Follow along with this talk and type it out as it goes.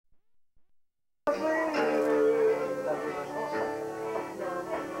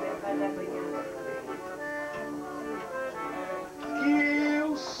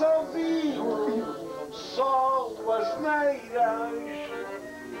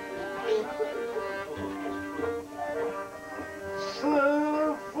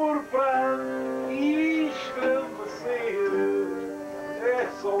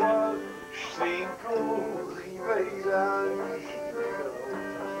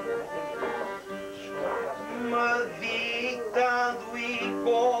meditando e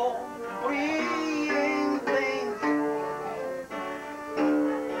compreendendo.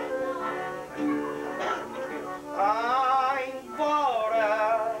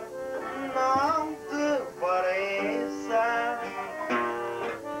 Embora não te pareça,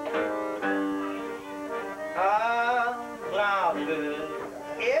 a verdade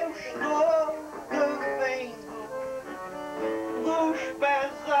eu estou devendo dos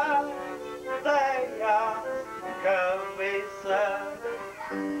pés até à cabeça.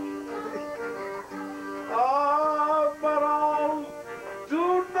 Amaral, tu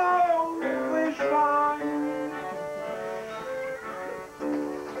não vês bem.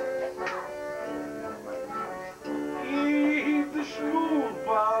 E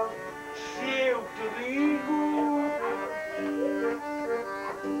desculpa se eu te digo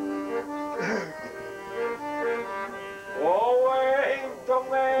ou então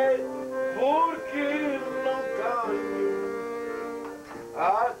é porque não tenho a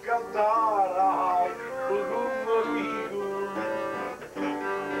cantar algum amigo.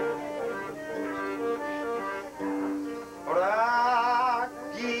 Para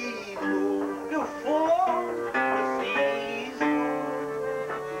aquilo que for preciso,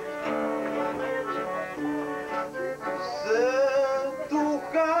 se tu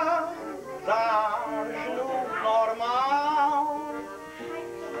cantares no normal,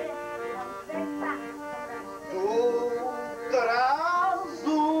 tu terás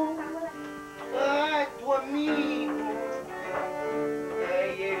um reto amigo. É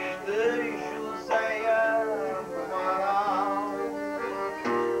este José Amaral.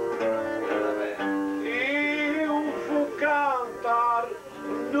 Eu vou cantar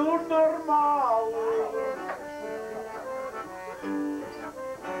no normal,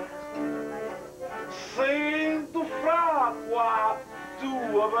 sendo fraco à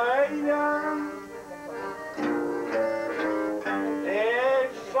tua beira. É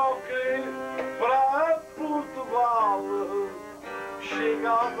só que para Portugal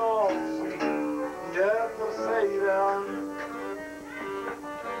chega a dose da terceira.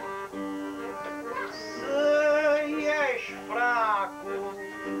 Se és fraco,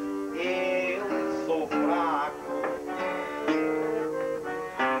 eu sou fraco.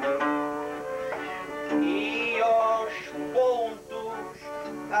 E aos pontos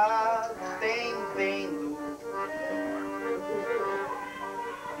atendendo,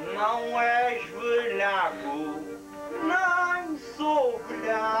 não és velhaco, nem sou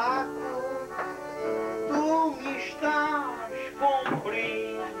velhaco, tu me estás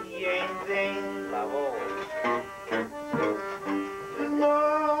compreendendo. Tá bom.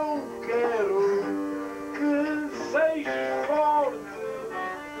 Não quero que sejas forte,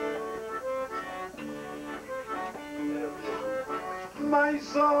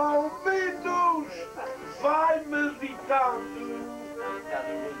 mais ou menos vai meditando.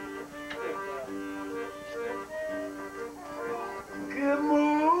 Que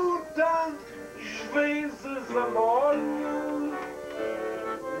muitas vezes a morte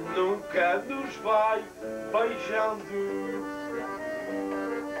nunca nos vai beijando.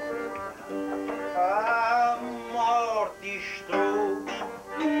 A morte instrumento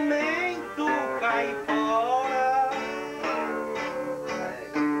cai fora.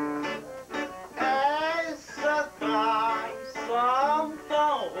 Essa traição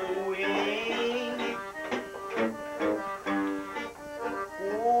tão ruim,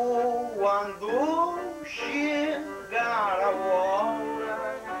 quando chegar a hora,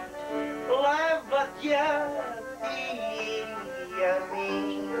 leva-te a ti e a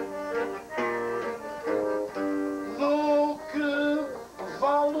mim. Do que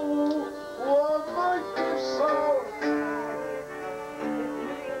vale o homem que sorte,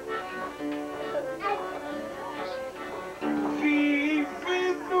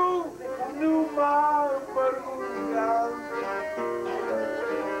 vivido numa amargura.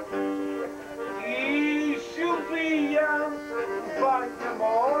 E se um dia vai a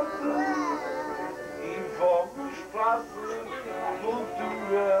morte e vamos para a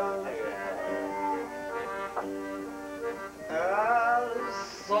sepultura, a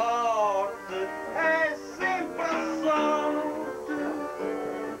sorte é sempre a sorte,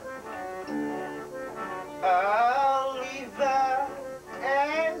 a lida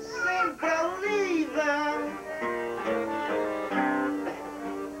é sempre a lida,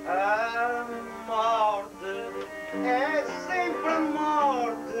 a morte é sempre a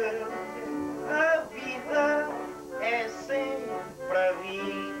morte, a vida é sempre a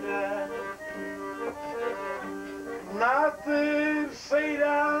vida. Na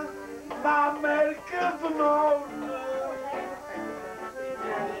terceira, na América do Norte,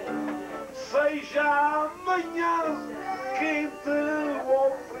 seja venha quente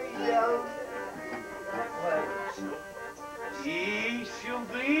ou fria. E se um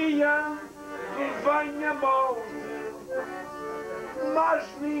dia vem a morte, mas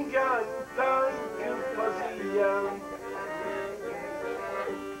ninguém tem que fazia.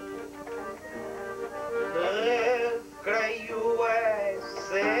 Recreio é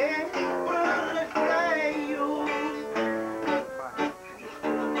sempre recreio.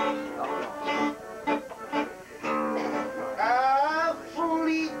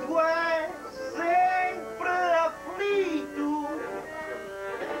 Aflito é sempre aflito.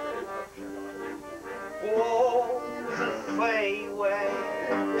 Coisa feio é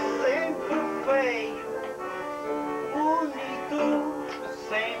sempre feio. Bonito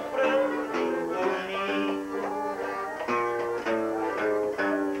sempre bonito.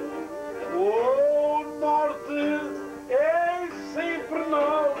 O norte é sempre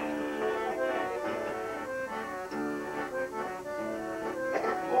norte.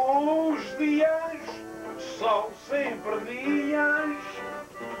 Os dias são sempre dias.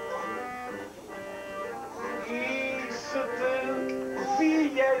 E se te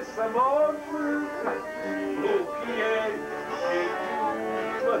vies a morte, o que é que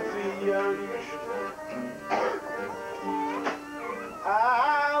tu fazias?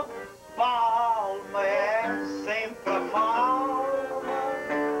 A palma é sempre a palma.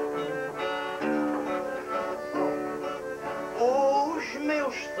 Os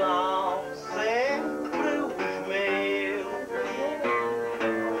meus são sempre os meus.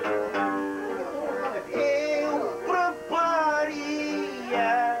 Eu prepararia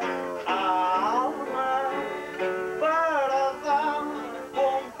a alma para dar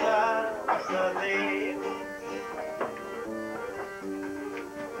contas a Deus.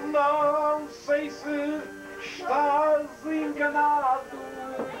 Não sei se estás enganado.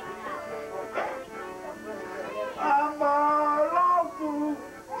 Amar alto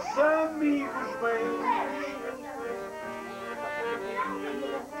os amigos meus.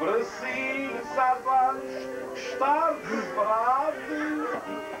 Precisavas estar preparado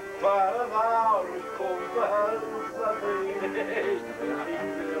para dar contas a Deus.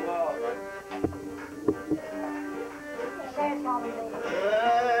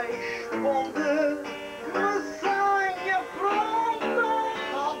 Responde, Messias pronta.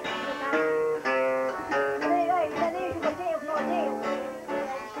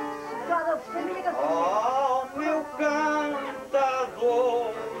 Oh, meu cantador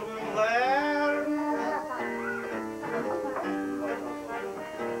moderno,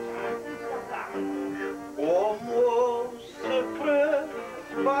 como se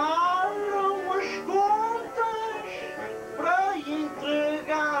preparam as contas para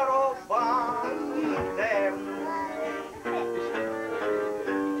entregar ao Pai eterno.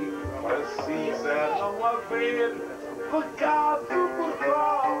 Precisa não haver pecado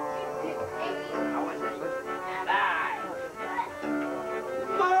mortal.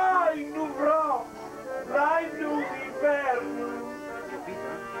 Nem no verão, nem no inverno,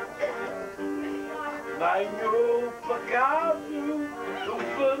 nem o pecado do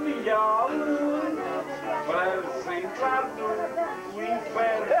familiar para se entrar no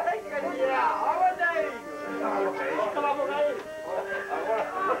inferno.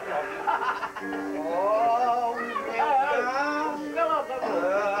 Oh, meu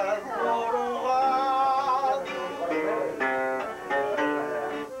cantador honrado,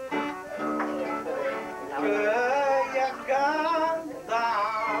 que a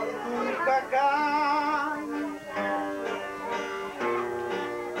cantar nunca cai.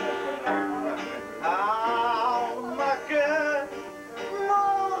 Alma que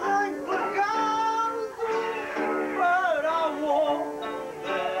morre em pecado, para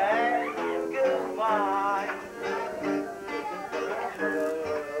onde é que vai?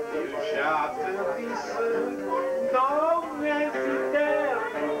 Eu já te disse, não és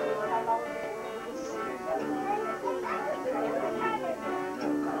eterno.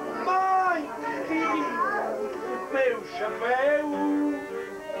 Mãe, filho, meu chapéu,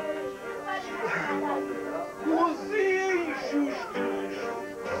 os injustos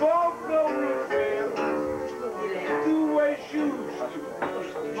voltam a ver. Tu és justo,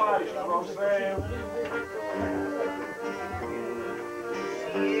 vais para o céu.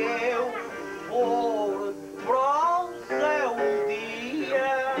 Se eu for para o céu um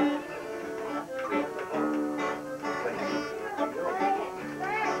dia,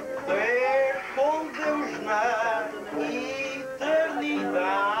 ter com Deus na eternidade,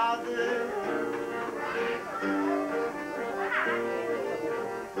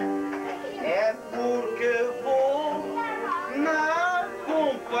 é porque vou na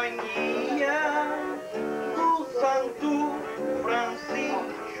companhia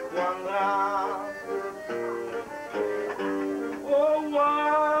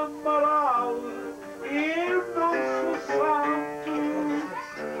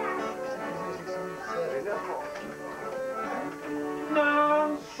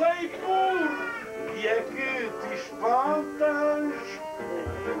se é que te espantas,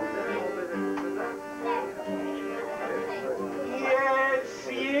 e é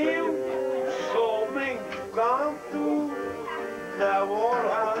se eu somente canto na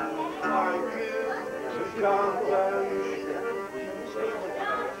hora em que te cantas.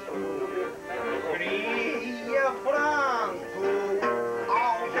 Cria franco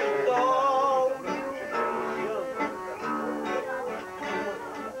auditório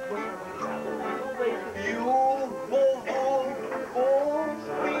e o povo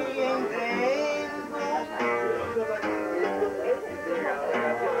compreendendo.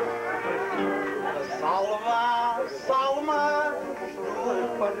 Salva, salma do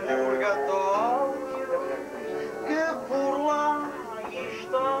purgatório que por lá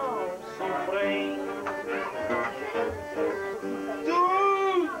estão sofrendo. Tu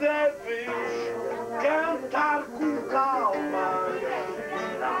deves cantar com calma,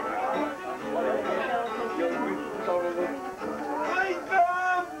 ainda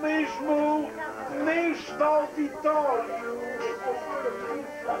mesmo neste auditório.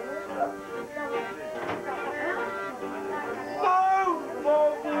 Não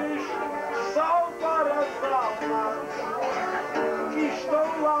podes salvar as almas que estão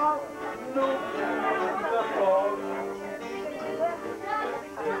lá no purgatório.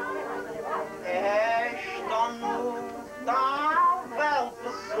 Esta notável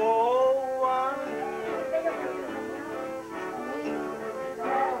pessoa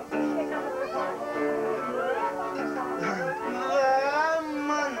da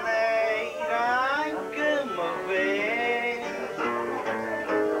maneira em que me vê,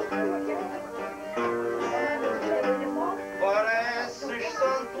 pareces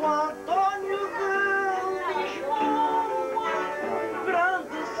Santo Antônio de Lisboa,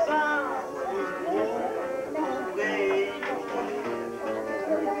 grande santo português.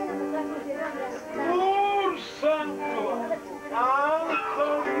 Por Santo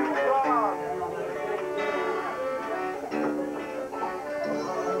Antônio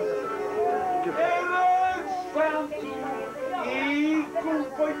era santo e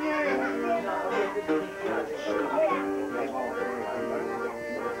companheiro,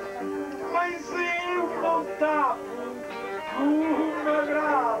 mas eu não tava uma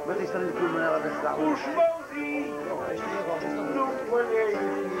grave os mãozinhos no palheiro.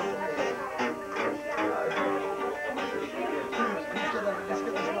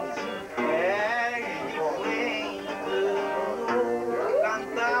 És diferente no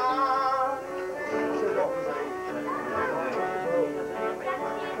cantar,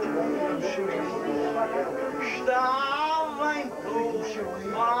 estava em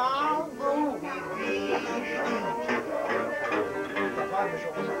provado e visto.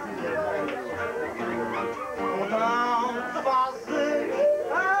 Não fazes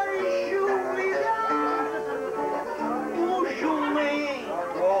ajoelhar o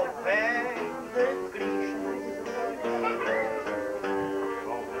jumento ao pé de Cristo.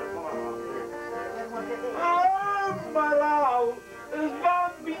 Amaral da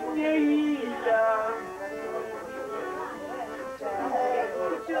minha ilha,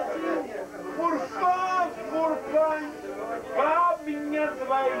 por favor, vem para a minha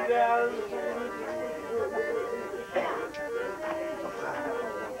beira.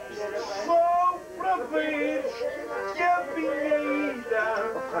 Só para ver que a minha ilha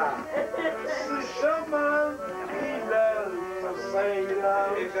se chama Ilha Terceira.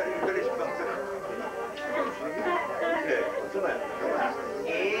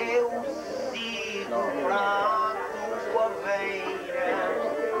 Eu sigo para a tua beira,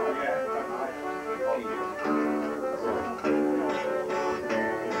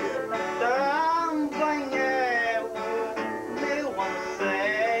 também é o meu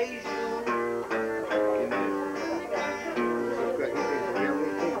ansejo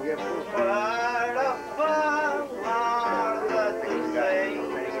para falar da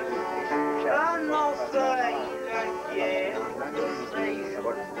terceira. Já não sei o que é o desejo.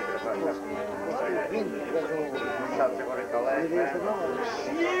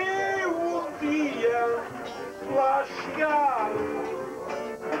 Se eu um dia lá chegar,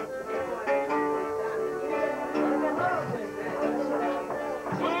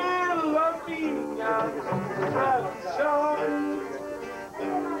 pela minha tradição,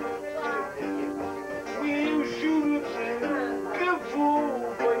 eu juro-te que vou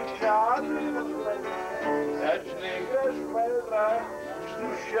beijar as negras pedras do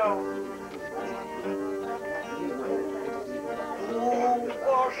chão. Tu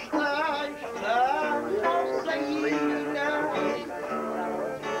gostas da nossa ilha,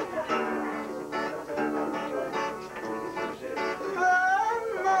 da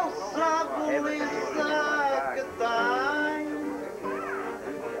nossa beleza.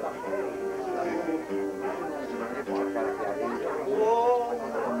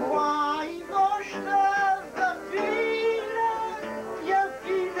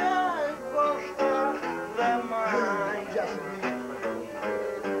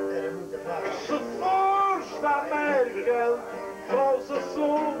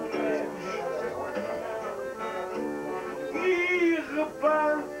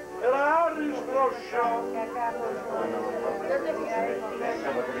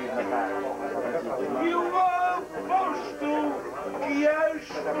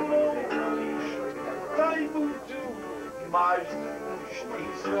 flores têm muito mais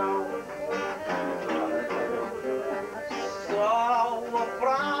distinção. Só a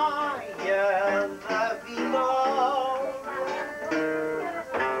praia da vida,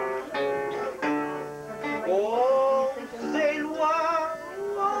 o céu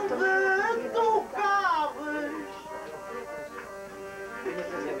onde tu cabes,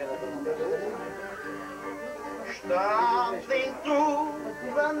 está dentro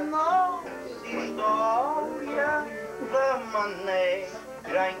da nossa história, da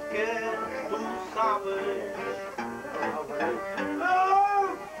maneira em que tu sabes. A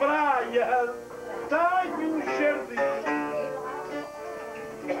praia tem um jardim,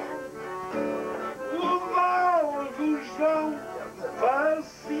 levá-los vão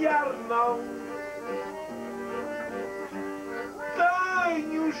passear não. Tem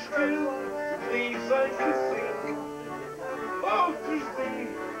os que dizem que sim, outros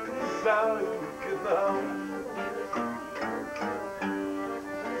dizem que não.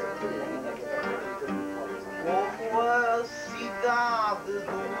 Como a cidade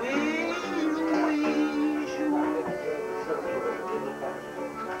do Heloísio,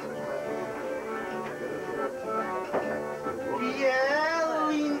 que é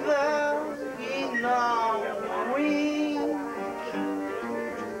linda e não ruim,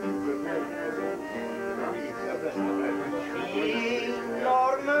 e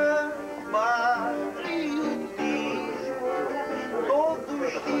enorme patriotismo,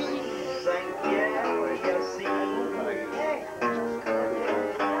 todos dizem que é assim.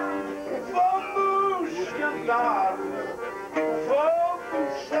 Vamos cantar,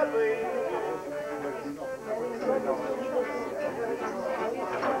 vamos saber,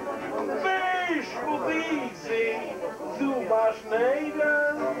 mesmo dizem de uma asneira,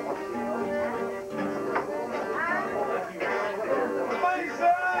 mas a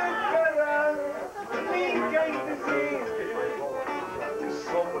cara ninguém dizer que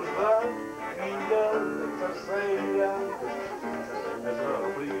somos da Ilha Terceira.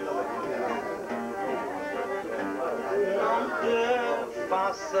 Não te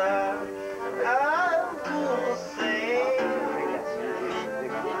faças aborrecer,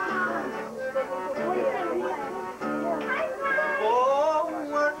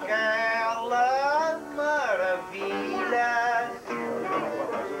 com aquela maravilha,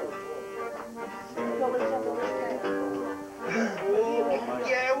 o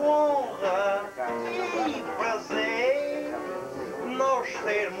que é honra e prazer nós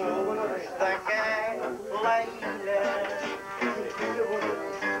termos daquela ilha.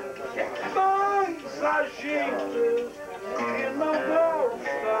 Mas há gente que não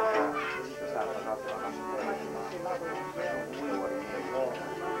gosta,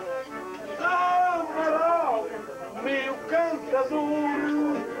 Amaral, meu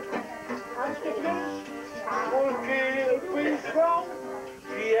cantador, porque pensam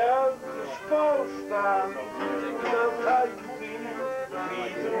que a resposta não tem devido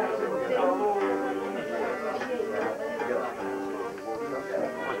valor.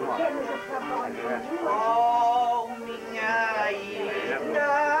 Oh, minha ilha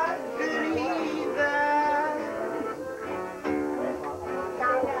querida,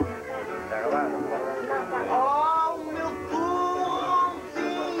 oh, meu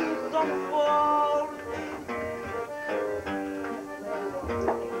torrãozinho tão forte,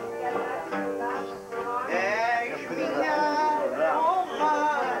 és minha honra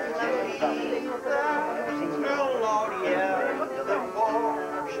na vida, glória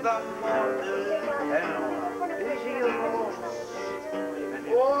depois da morte.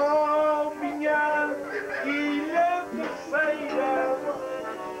 Oh, minha ilha terceira,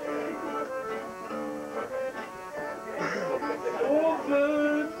 onde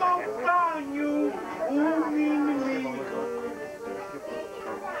não tenho um inimigo,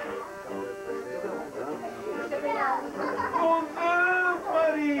 onde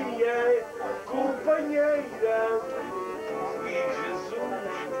Maria é companheira e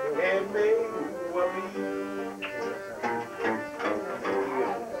Jesus é meu amigo.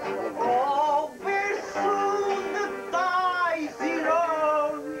 Oh, berço de tais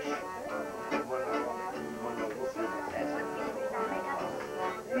heróis,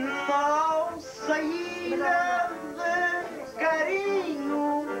 não saíra de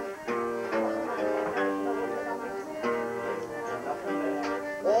carinho,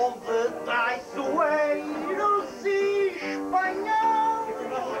 onde traiçoeiros e espanhóis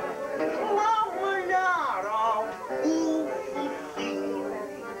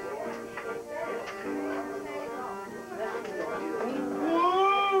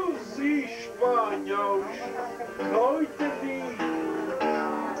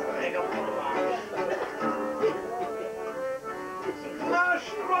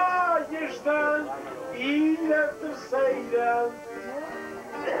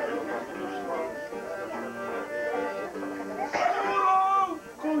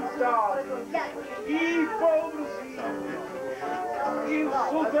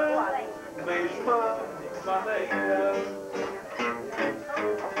mesma maneira.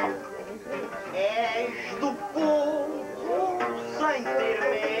 És do povo sem ter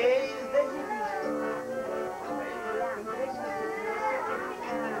medo,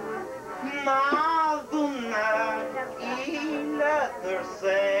 nado na ilha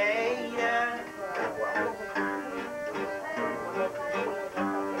terceira,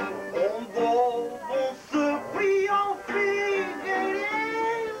 onde houve um Ciprião Figueiredo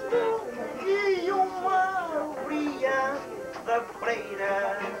e uma Brian da Freira.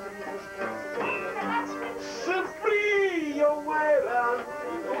 Ciprião era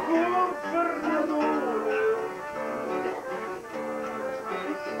governador,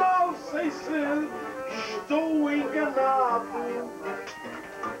 não sei se estou enganado,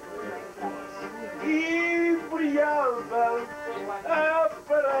 e Brianda a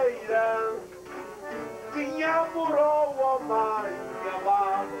Pereira tinha amor ao homem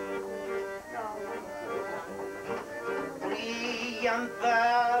amado. Brianda,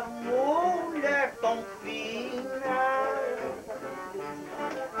 mulher tão fina,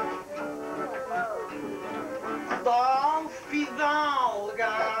 tão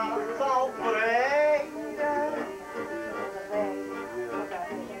fidalga, tão Pereira,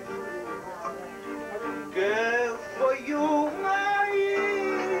 que foi uma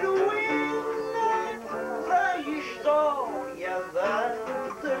heroína da história da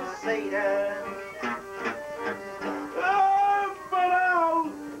terceira. Amaral,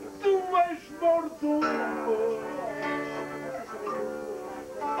 tu és mordomo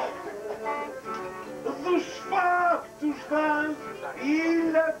dos fatos da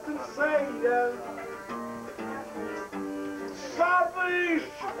ilha terceira. Sabes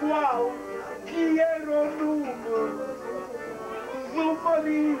qual que era o número do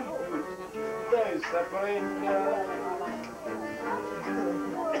marido dessa prenda?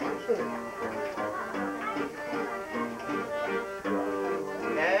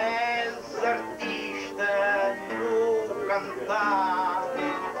 És artista no cantar,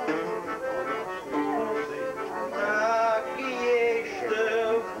 aqui este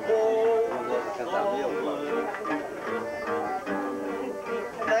povo todo,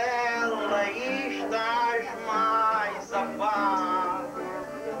 dela estás mais a par,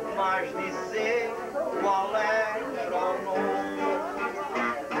 mas dizer qual era o nome.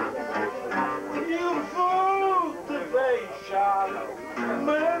 Eu vou te deixar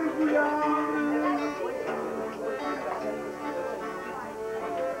mergulhar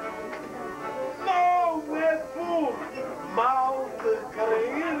não é por mal de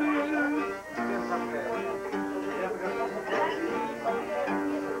querer,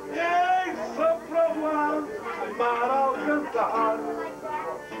 é só para lá mar ao cantar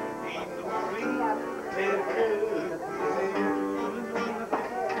e no fim ter que dizer: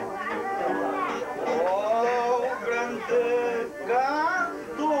 oh, grande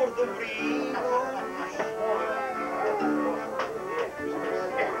cantor de brincos,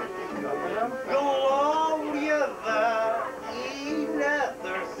 glória da ilha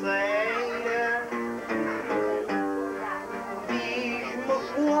terceira, diz-me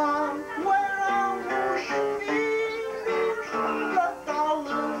quanto eram os filhos da tal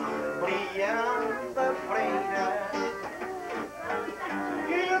Brianda Freira.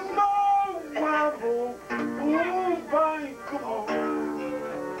 E não amo o bem comum,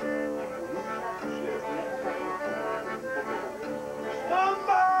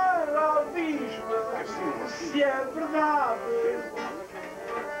 amar, diz-me se é verdade.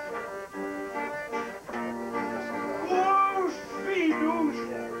 Os filhos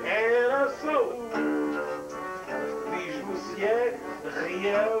era saúde, diz-me se é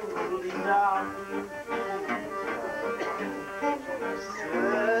realidade. Se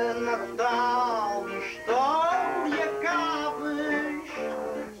na tal história cabes,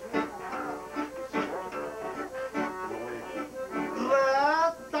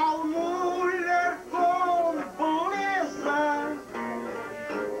 da tal mulher com beleza,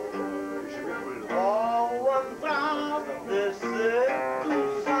 ao andar se tu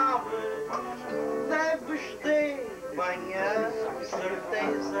sabes, deves ter bem a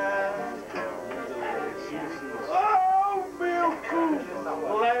certeza. Oh, meu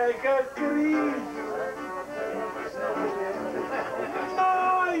colega querido,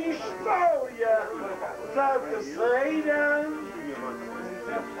 na história da terceira,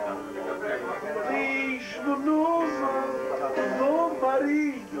 diz-me o nome do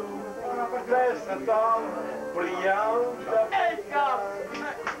marido dessa tal Brianda.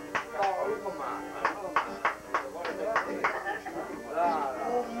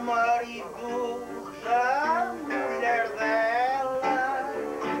 O marido da mulher dela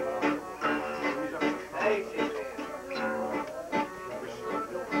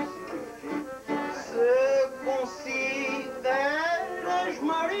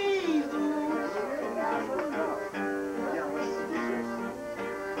queridos,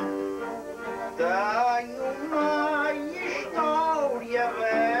 tenho uma história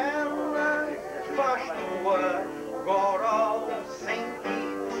bela, faz-te agora o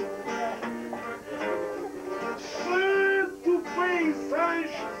sentido. Se tu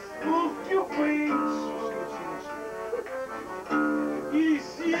pensas o que eu penso, e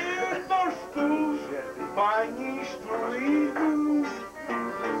se eu não estou bem instruído,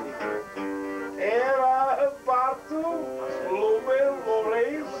 era a parte do meu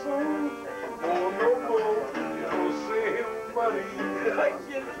Lourenço, o meu seu marido. Ai,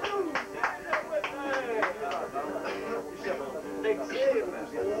 Jesus!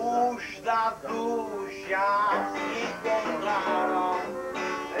 Os dados já se encontraram.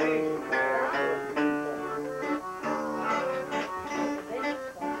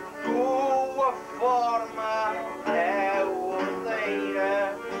 Tua forma é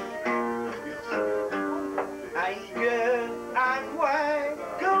ordeira. Em que ano é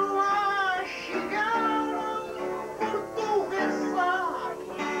que lá chegaram portuguesa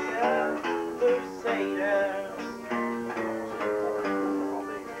e a terceira?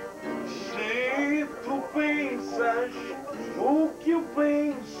 Se tu pensas o que eu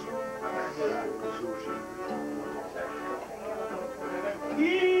penso,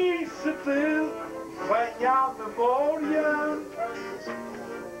 e se te vem à memória,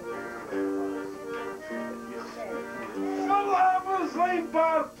 falavas em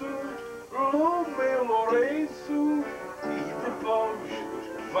parte no meu Lourenço e depois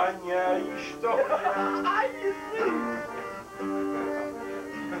vem a história. Ai, sim!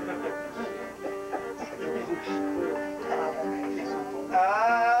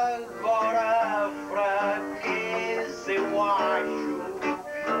 Agora a fraqueza eu acho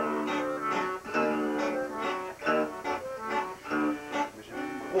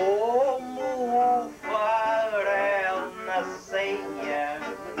como o farelo na ceia,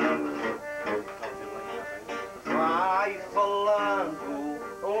 vai falando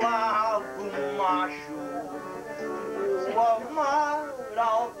lá do macho, o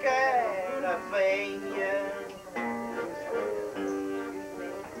amaral que era feia.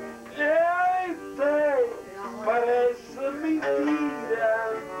 Eita, parece mentira.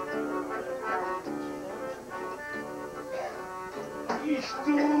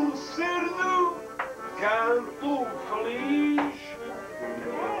 Isto ser do canto feliz,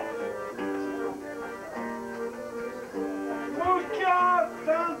 porque há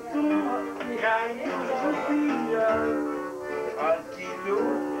tanto quem nos dizia aquilo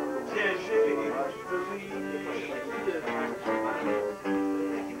que a gente diz.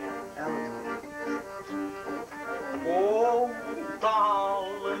 Como tal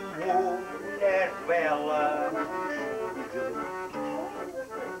mulher bela,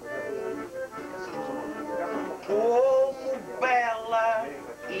 como bela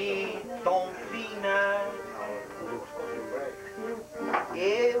e tão fina,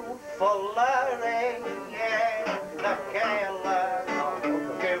 eu falarei daquela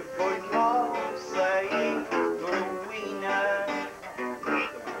que foi nossa heroína.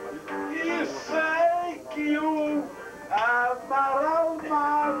 E sei que o amaral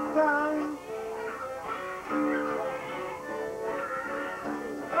mata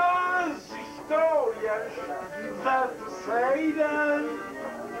as histórias da terceira,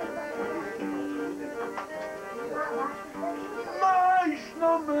 mas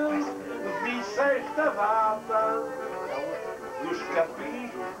não me disseste a data dos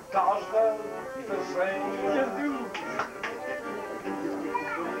capítulos da terceira.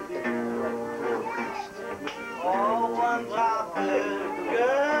 Oh, Andrade,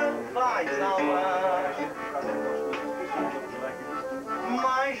 que vais além,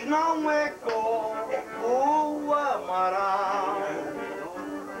 mas não é com o amaral.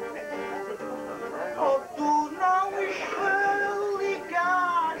 Oh, tu não explicaste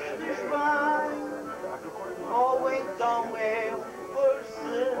bem, ou então eu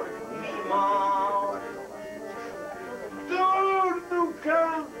percebi mal. Tu nunca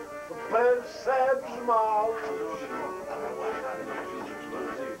percebes mal,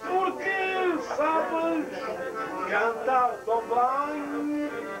 porque sabes cantar tão bem.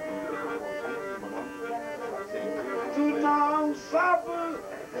 Tu não sabes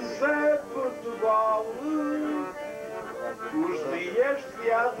é Portugal, os dias de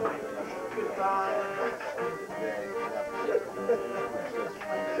anos que tens.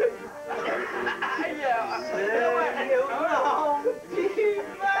 Se eu não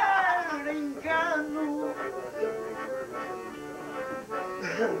tiver engano,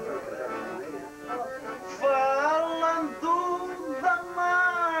 falando da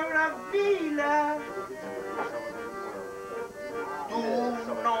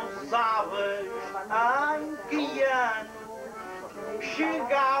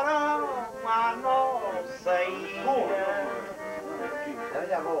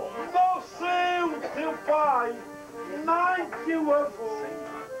Não sei o teu pai, nem teu avô.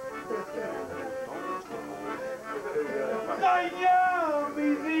 Nem a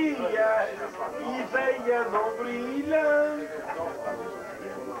media, ideia não brilha.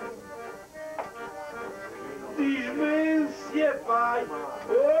 Diz-me se é pai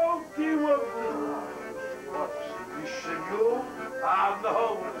ou teu avô. E chegou à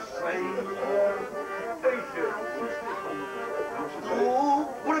não sei. Tu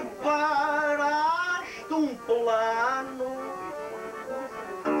preparaste um plano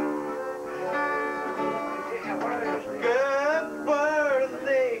que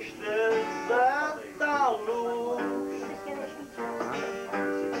perdeste a tal luz.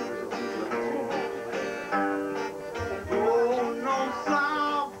 Tu não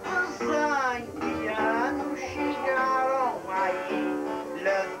sabes em que anos chegaram à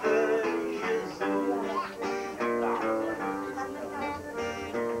ilha de Jesus.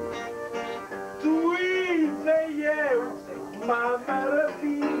 Tu e eu, uma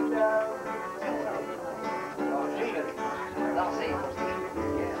maravilha.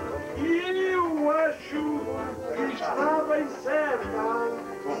 E eu acho que está bem certa.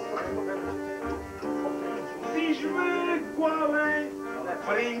 Diz-me qual é a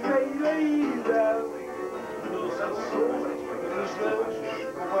primeira ilha dos Açores da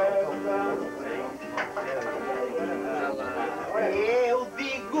descoberta. Eu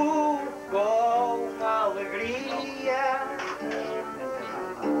digo com alegria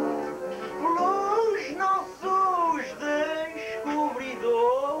pelos nossos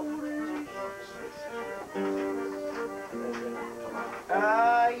descobridores,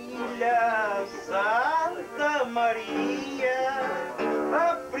 a Ilha Santa Maria,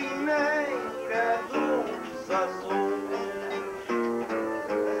 a primeira dos Açores.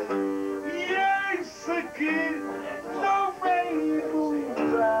 E eis aqui não é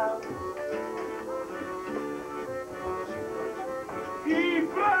ilusão. E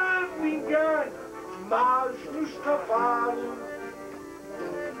para ninguém mais nos tapar,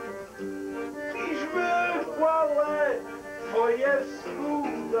 diz-me qual é, foi a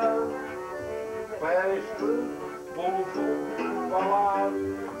segunda, para este povo falar.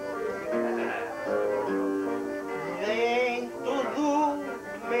 Dentro do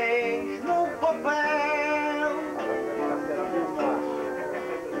mesmo papel,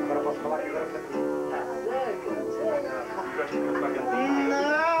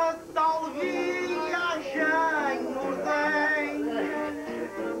 na tal viagem ordem,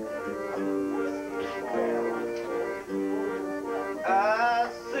 a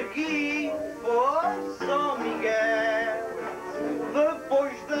seguir foi São Miguel,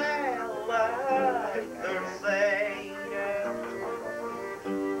 depois dela a terceira.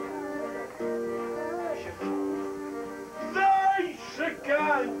 Deixa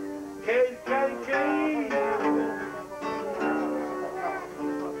quem cair.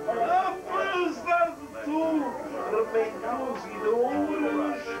 Apesar de tudo, remendos e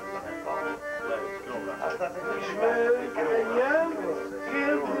dores, esmegalhando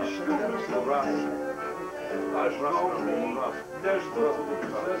entre as das duas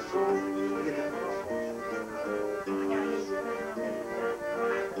ações.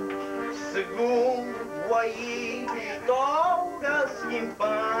 Segundo a história se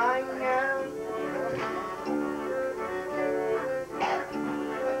empenha,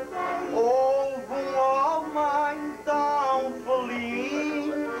 houve um homem tão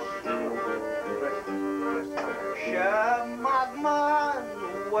feliz chamado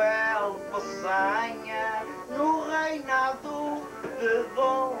Manuel Passanha, no reinado de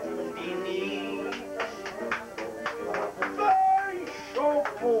Dom Dinis. Deixa o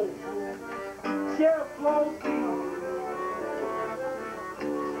povo que aplaudiu,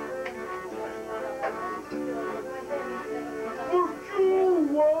 porque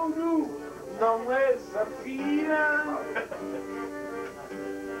o ouro não é safira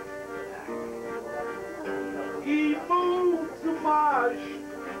e muito mais,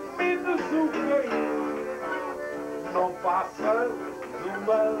 menos o que não passa de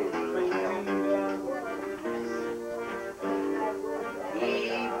uma mentira.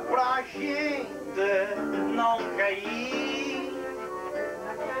 E para a gente não cair,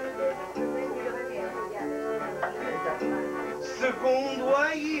 segundo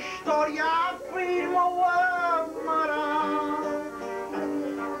a história afirma o Amarão,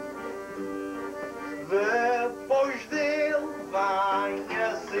 depois dele vem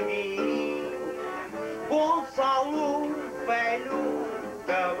a seguir Gonçalo Velho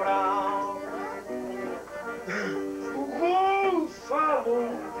Cabral. Gonçalo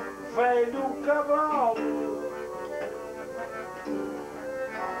Velho Cabral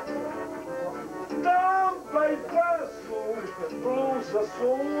pelos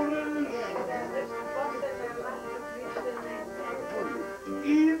Açores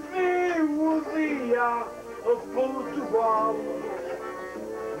e viu o dia a Portugal,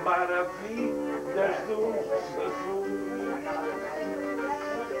 maravilhas dos Açores.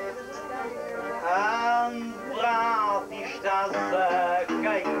 A borrada está-se a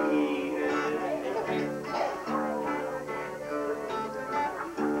cair,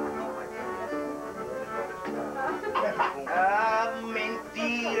 a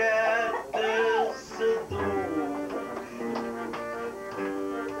mentira te seduz,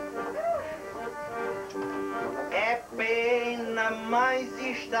 é pena, mas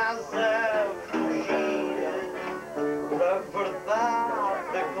estás a fugir da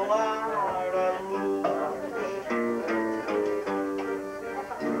verdade clara luz.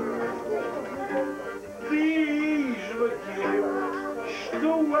 Diz-me que eu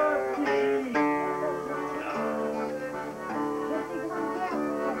estou a fugir,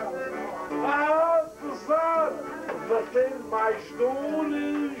 apesar de ter mais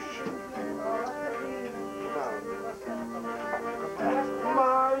dores,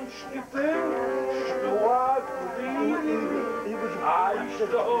 mais que estou a acudir. Ai,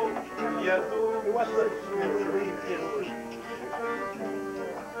 estou e a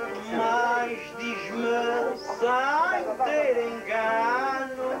Mas diz-me sem ter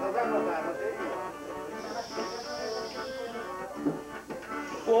engano,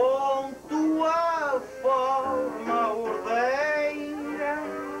 com tua forma ordeira,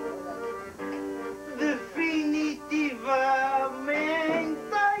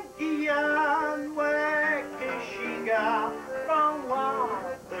 definitivamente em que ano é que chegaram à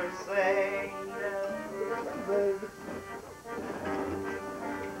terceira?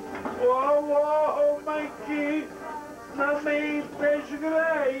 oh, homem que na mente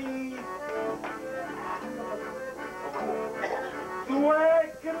esgrei, tu é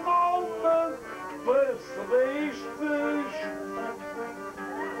que não me percebestes.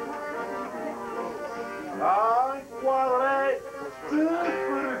 Ai, qual é? Te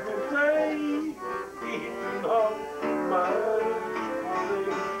perguntei e tu não me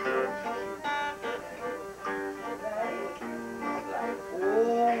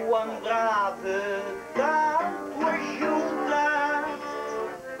O Andrade tanto ajuda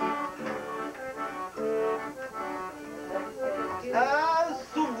a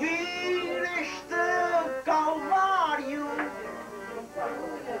subir este calvário.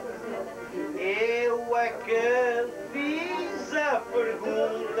 Eu é que fiz a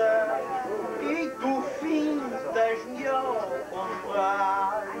pergunta e tu fintas-me ao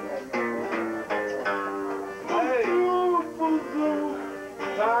contrário.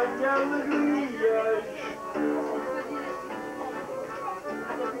 Tenho alegrias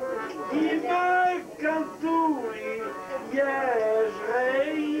e na cantura és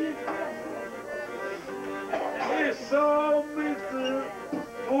rei, e somente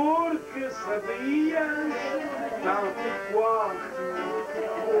porque sabias tanto quanto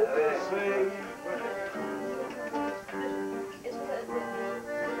eu sei.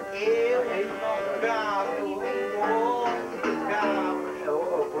 Eu não gabo onde gabo.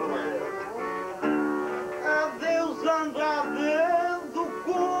 Adeus, Andrade do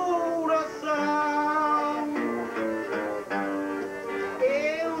coração.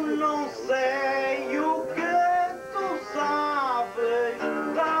 Eu não sei o que tu sabes,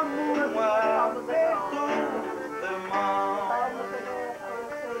 dá-me um aperto de mão.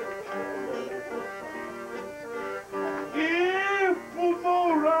 E por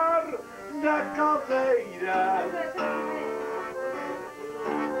morar na cadeira,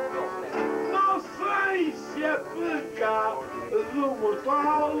 não sei se é pecado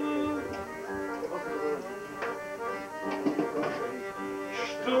mortal.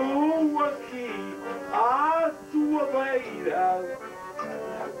 Estou aqui à tua beira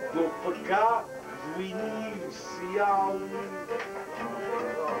do pecado inicial.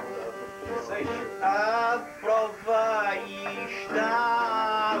 A prova está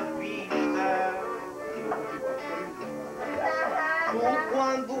à vista. Tu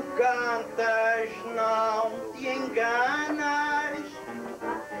quando cantas não te enganas.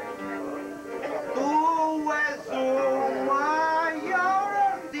 Tu és o maior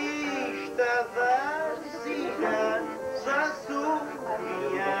artista das ilhas açorianas.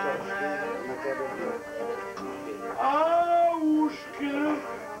 Há os que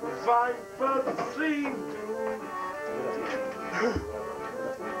vai padecendo,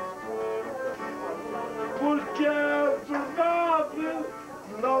 porque a verdade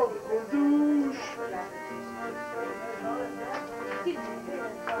não conduz.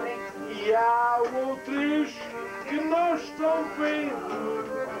 E há outros que não estão vendo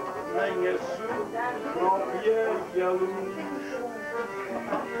nem a sua própria luz.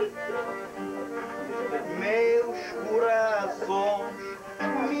 Meus corações,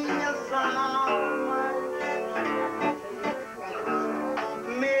 minhas almas,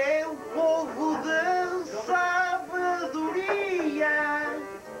 meu povo de sabedoria,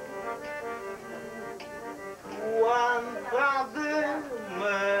 quantidade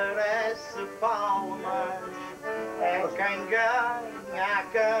merece palmas, é quem ganha a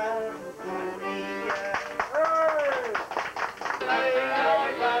cantoria.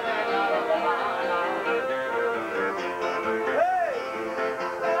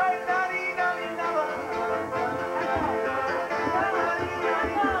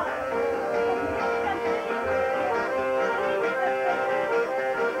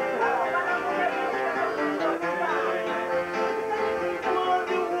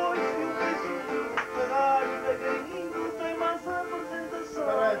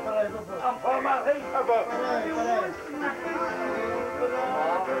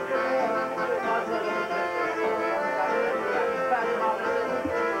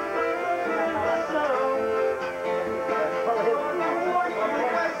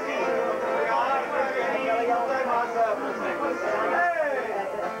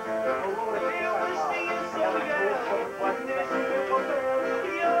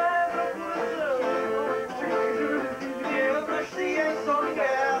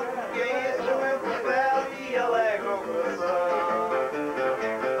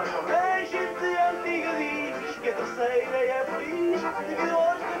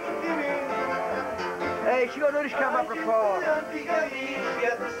 Hey, chegou no escama para fora.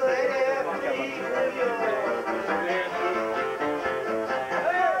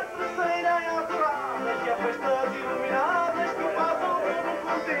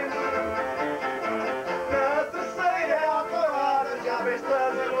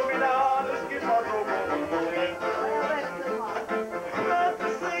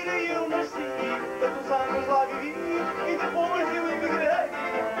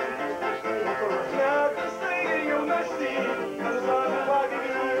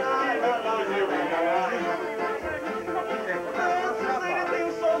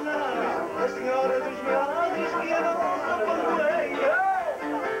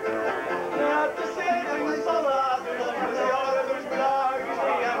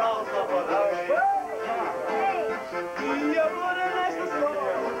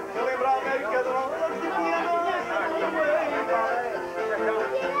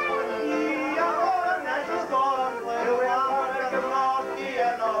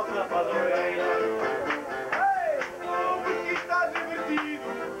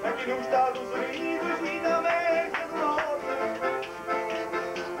 Nos Estados Unidos e na América do Norte,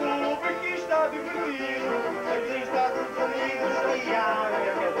 o povo aqui está divertido, aqui nos Estados Unidos e na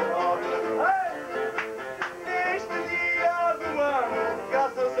América do Norte. Neste dia do ano,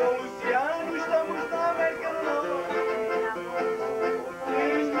 graças a São Luciano, estamos na América do Norte.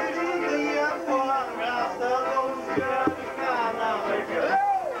 Neste dia do ano, graças a São Luciano, está na América do Norte.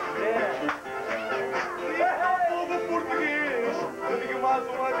 E ao povo português, eu digo mais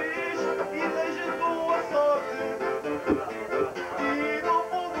uma vez, e desejo boa sorte. E ao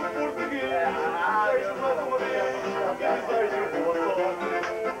povo português, desejo mais uma vez, e desejo boa sorte.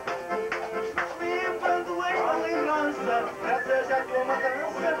 Lembrando esta lembrança, graças à tua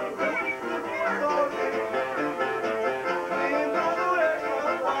matança, e boa sorte. Lembrando esta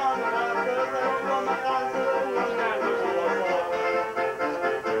palavra, graças à tua matança, e boa sorte.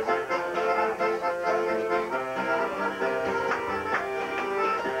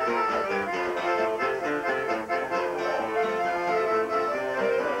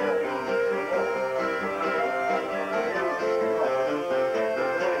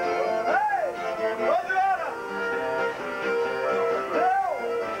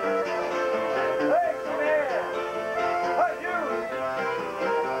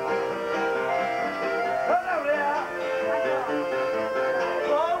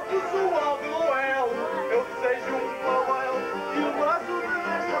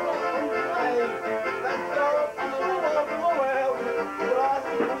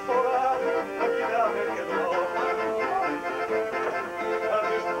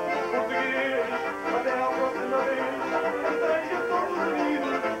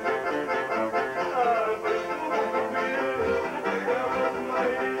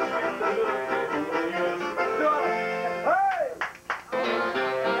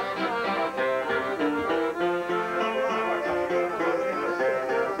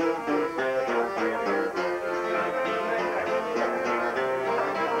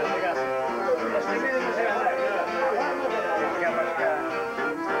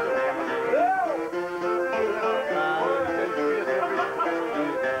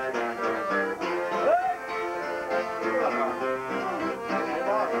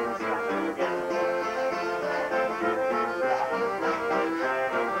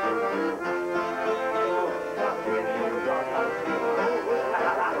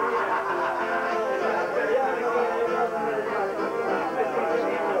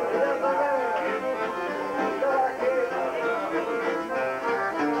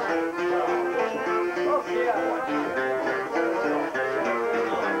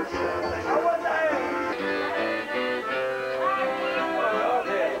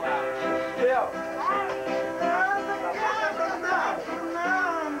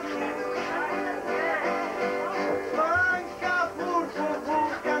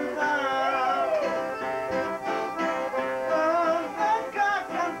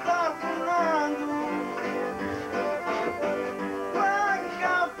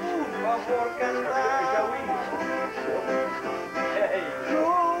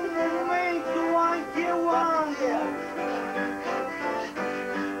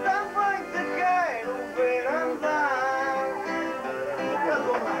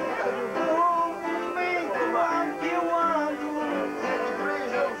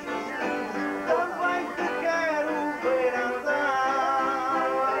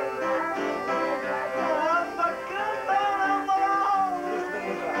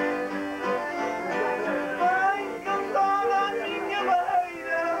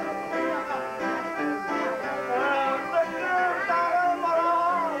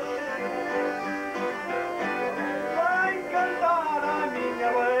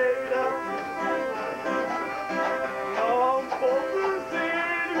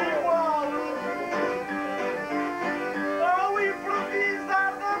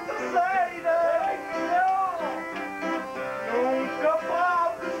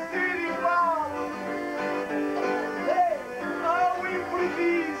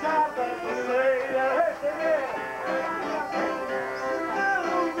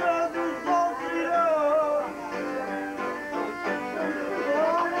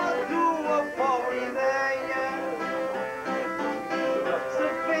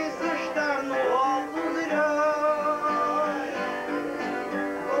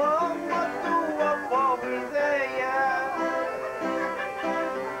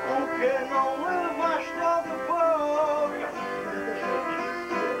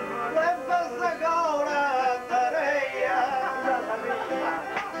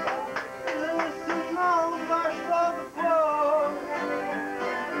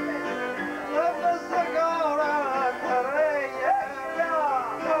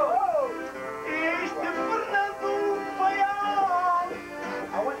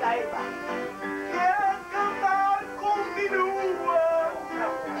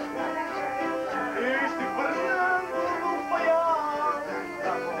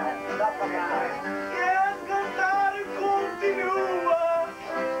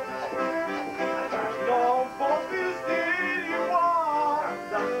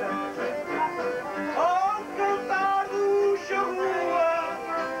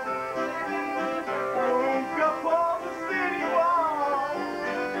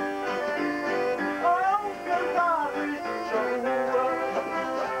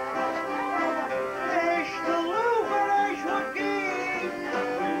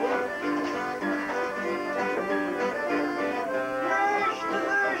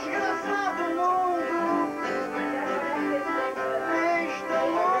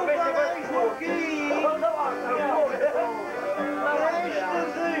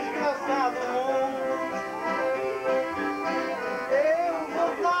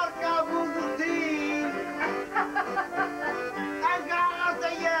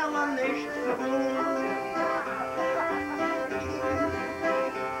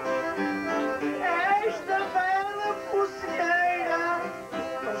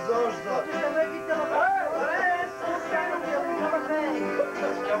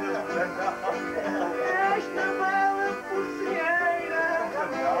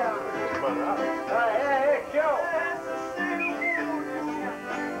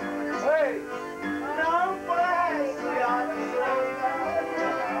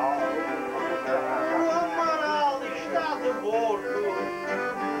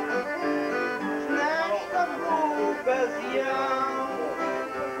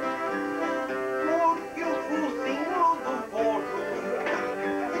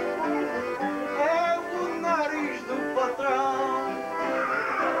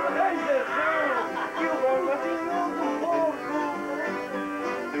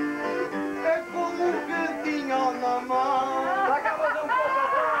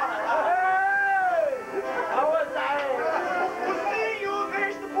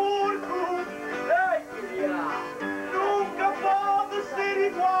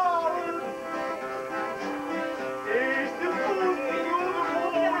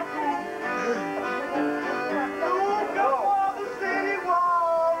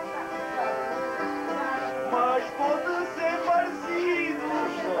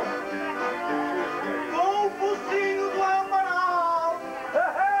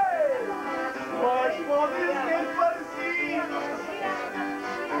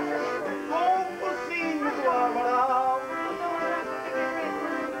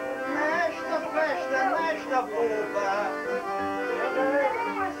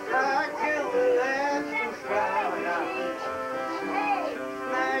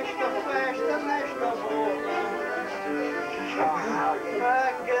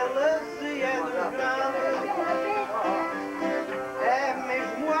 Fernandes é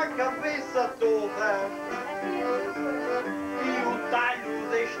mesmo a cabeça toda e o talho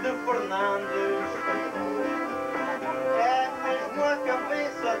deste Fernandes é mesmo a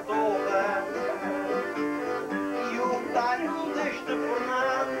cabeça toda e o talho deste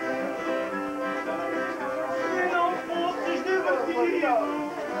Fernandes. Se não fosses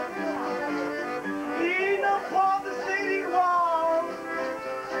divertido e não pode ser igual.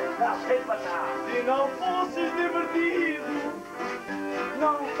 Se não fosses divertido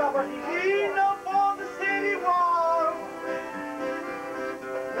e não pode ser igual.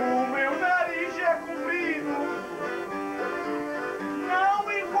 O meu nariz é comprido,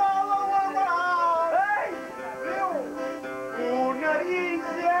 não igual ao amaral. O nariz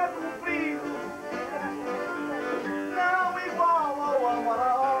é comprido, não igual ao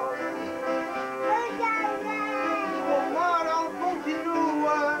amaral. O Amaral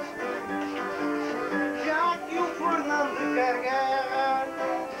continua, já que o Fernando quer guerra.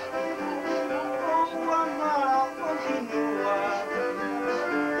 O Amaral continua,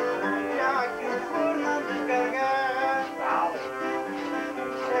 já que o Fernando quer guerra.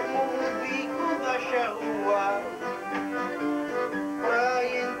 É como o bico da charrua para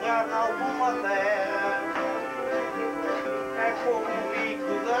entrar em alguma terra. É como o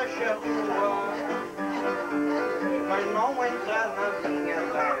bico da charrua, mas não entrar na minha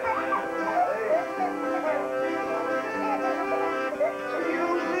terra. E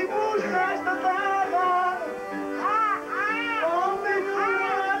os livros nesta terra,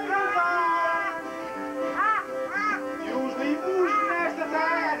 continuam a cantar. E os livros nesta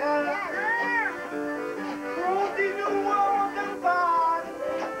terra, continuam a cantar.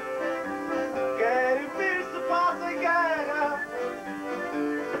 Querem ver se passa guerra,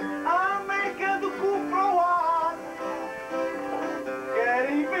 a América do cu para o ar.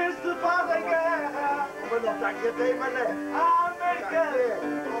 Querem ver se passa guerra, Mas não está aqui até, mas é. a América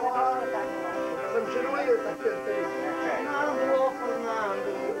do ar. Essa mexer não é esse, está aqui. Fernando, oh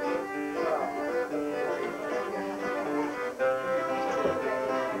Fernando,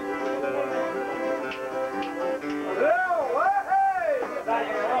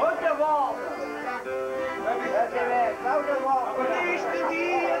 Outra volta! Neste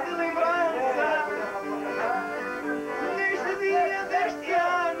dia de lembrança, neste dia deste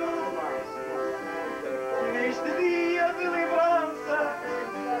ano, neste dia de lembrança,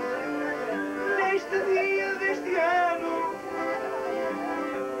 neste dia deste ano,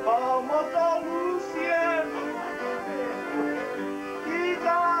 palmas ao Luciano e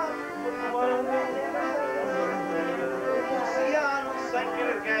dá luciano sem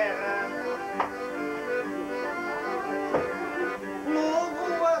querer guerra.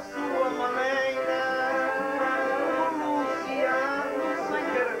 Logo a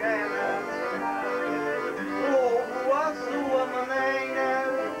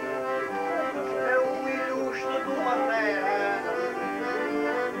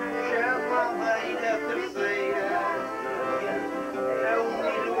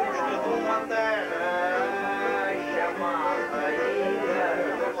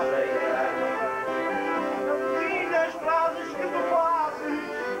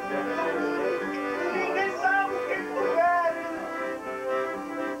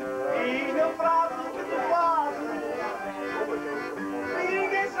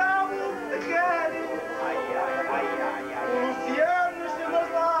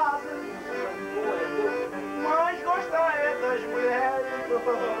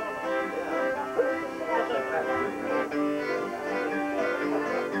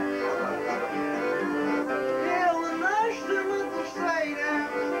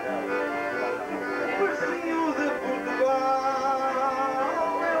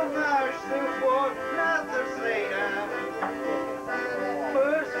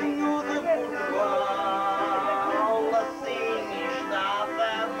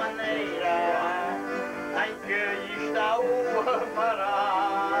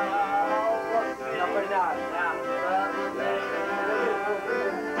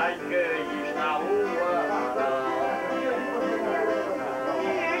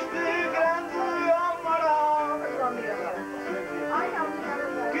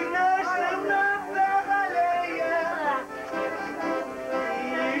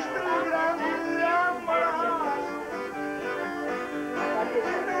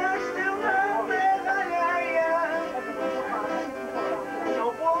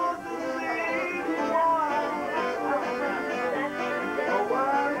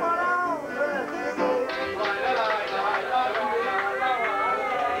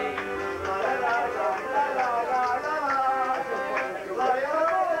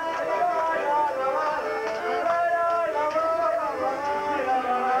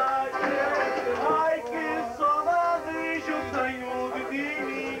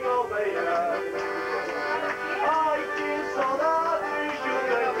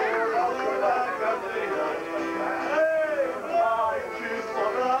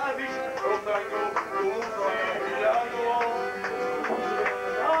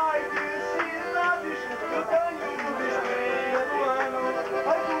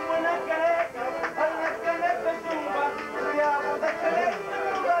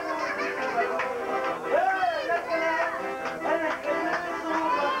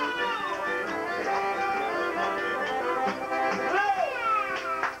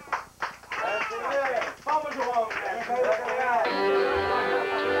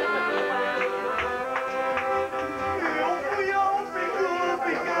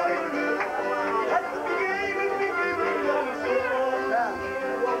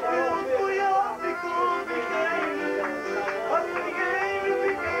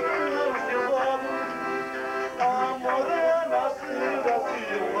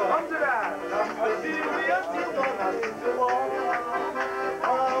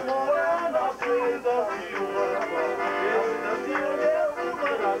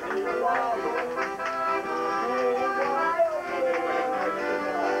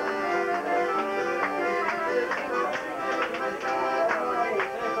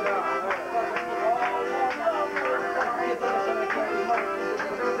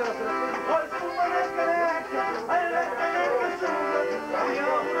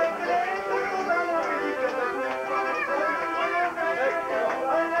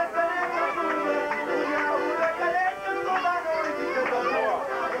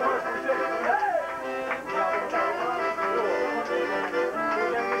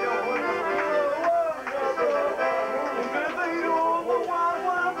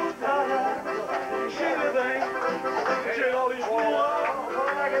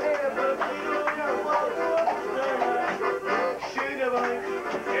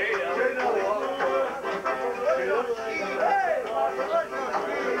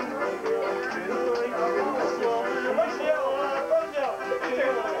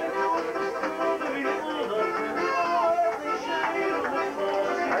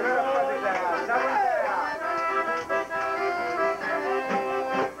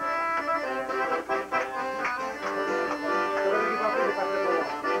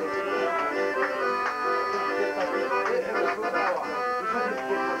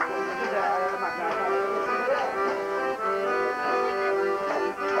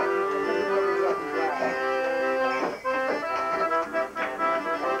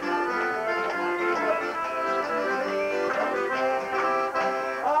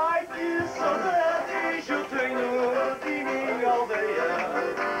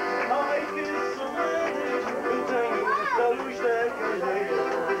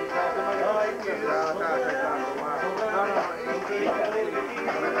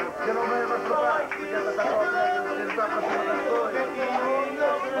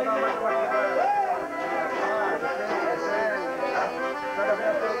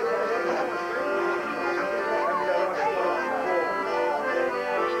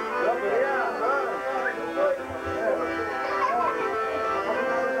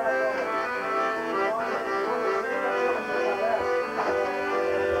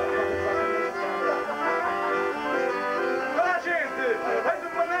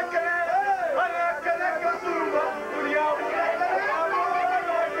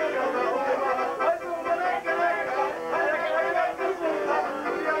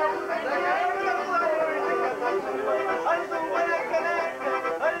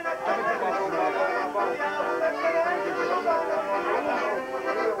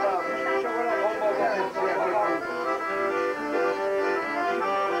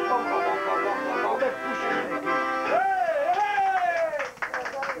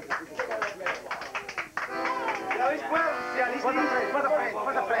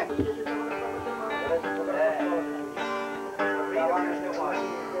Oh,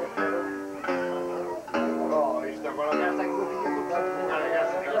 isto agora já está aqui no fim do tempo.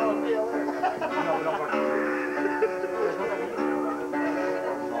 Não pode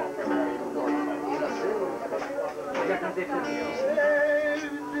já cantei para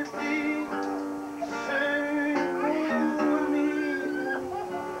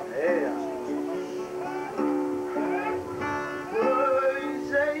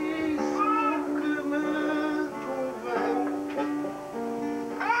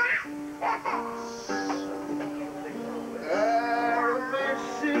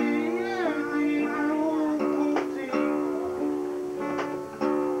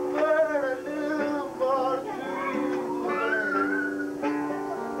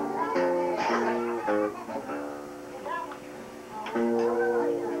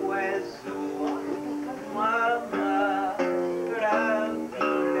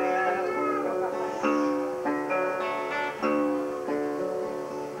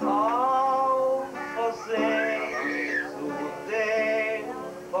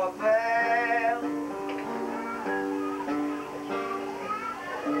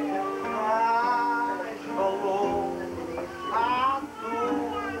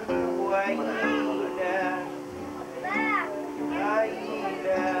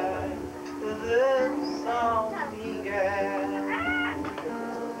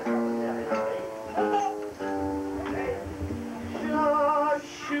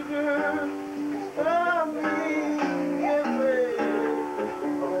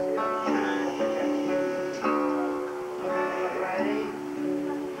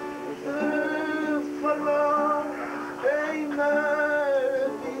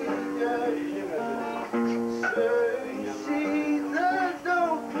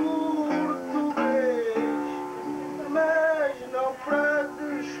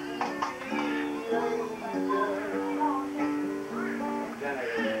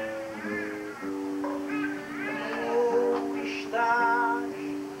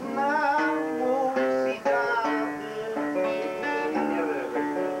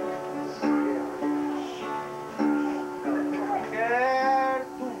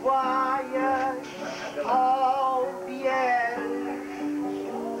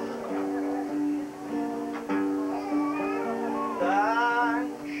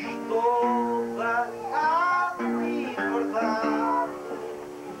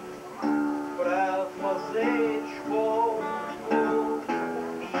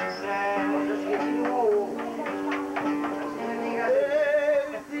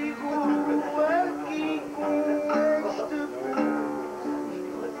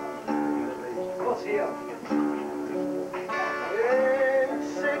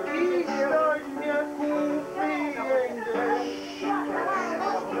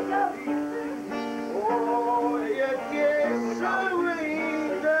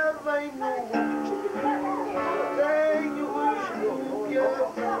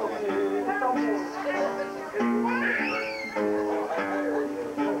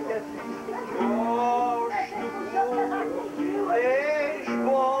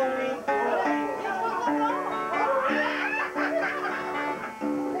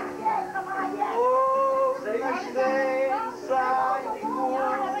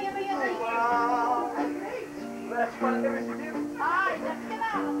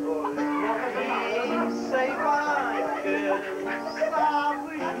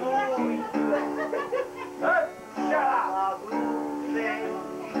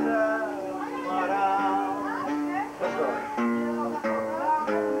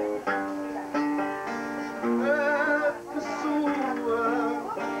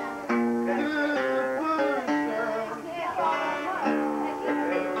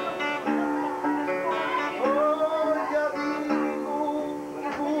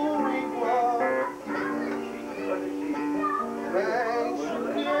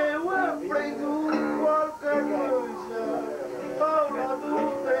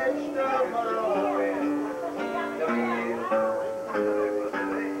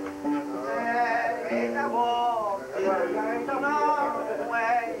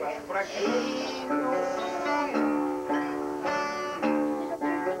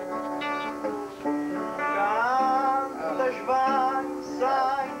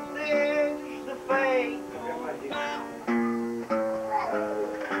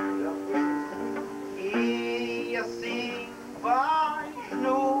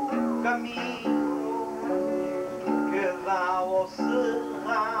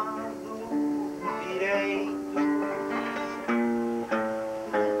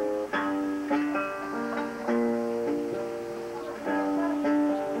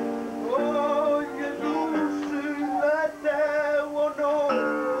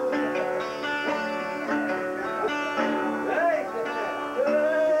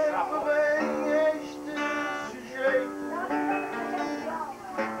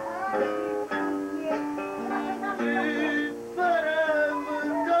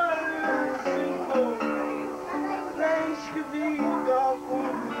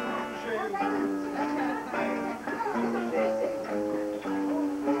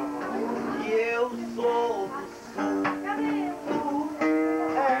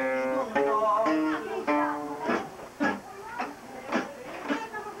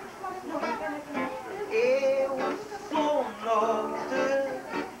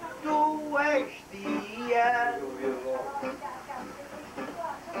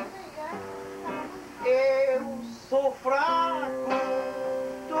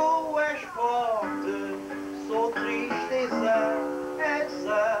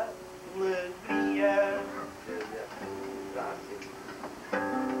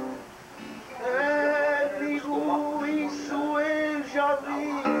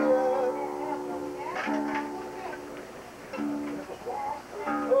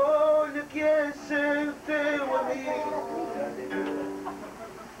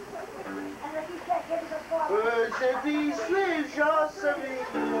Pois é disso eu já sabia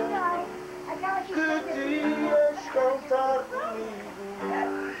que tu ias cantar comigo.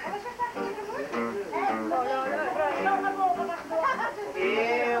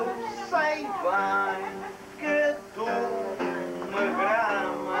 Eu sei bem que tu me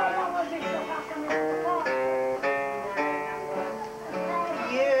gramas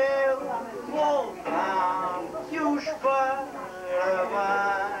e eu vou dar-te os parabéns.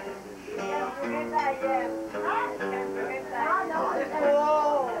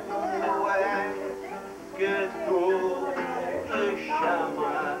 Como é que tu te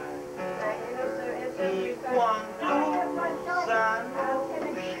chamas e quantos anos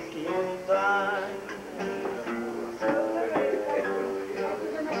tu tens?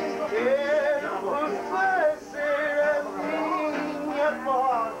 Eu vou fazer a minha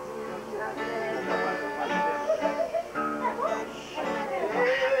parte.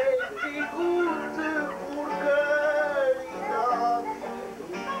 Digo-te por caridade.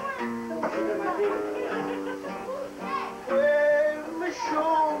 Me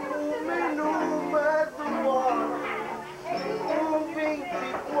chamo-me numa toalha,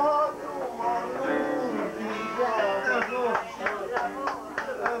 24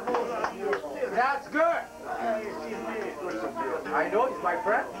 That's good. I know he's my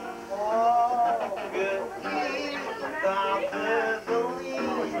friend. Oh, que cidade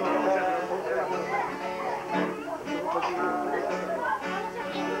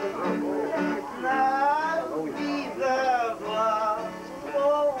na vida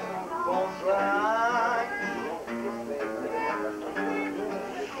vou encontrar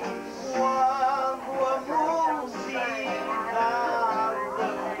quando a música da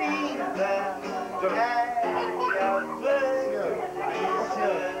vida é a beleza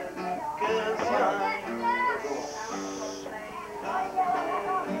que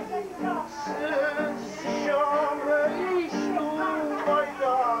se chama isto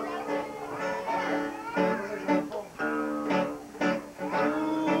vaidade.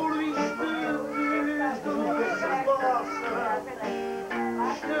 Por isto se passa,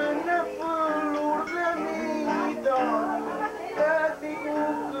 está na flor da minha idade. É digo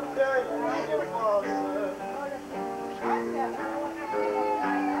que queres que eu faça.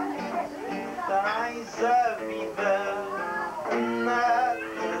 tens a vida na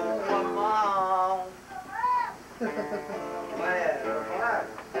tua mão.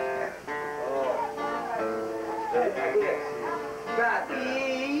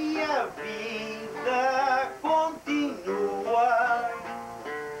 E a vida continua.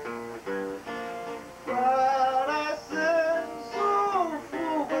 Pareces um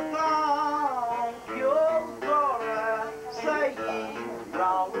foguetão que outrora saiu para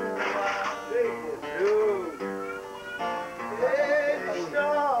a lua.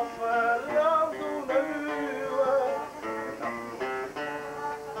 Está falando na rua.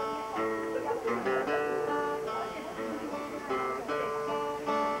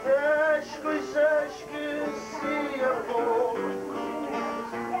 As coisas que se apontam.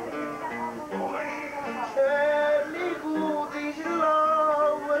 Amigo, diz lá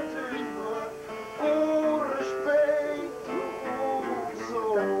a tua, com respeito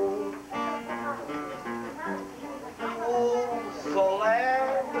sou. O sol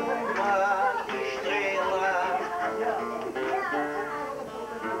é uma estrela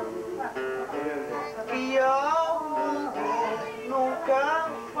que ao mundo nunca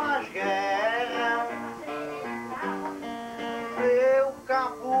faz guerra. Eu cá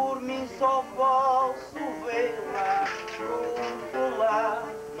por mim só posso vê-la no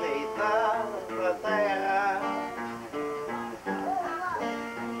planeta da Terra.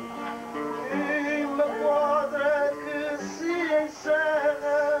 E uma quadra que se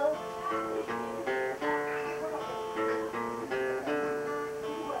encerra.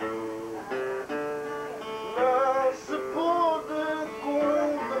 Não se pode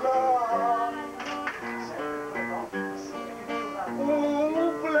condenar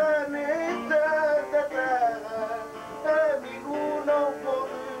o planeta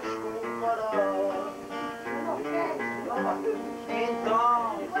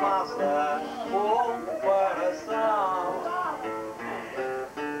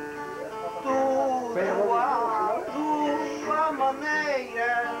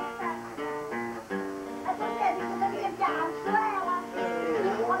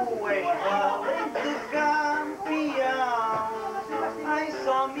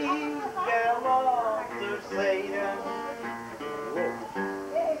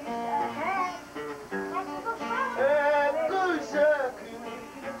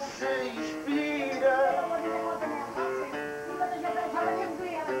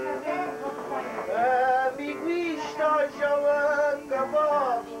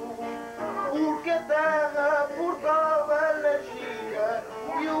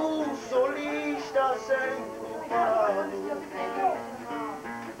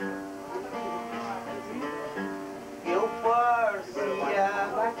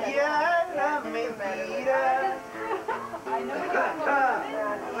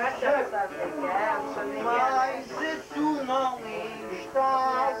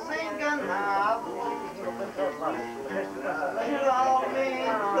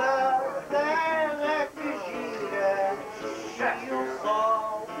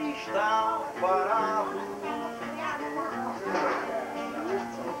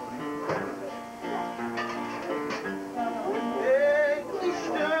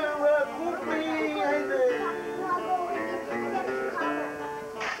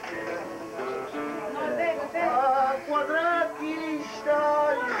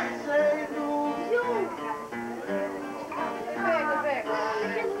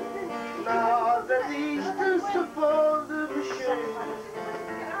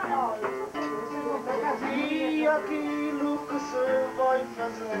aquilo que se vai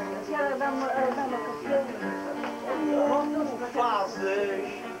fazer. Dá-me café. Tu fazes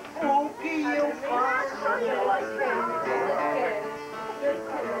o que eu faço.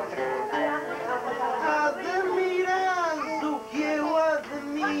 Admiras o que eu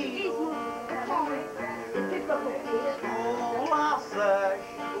admiro. Tu laças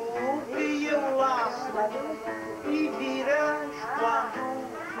o que eu laço e viras quando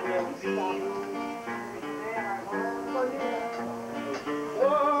eu viro.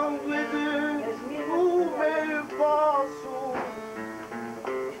 Quando é de o meu passo,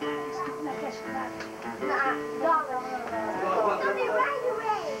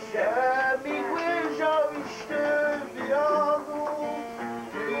 amigo, eu já extraviado,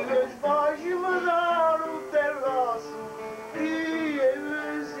 e vais-me dar o terraço, e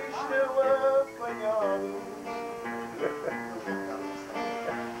eu estou apanhado.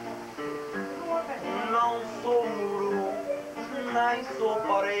 Não sou muro, nem sou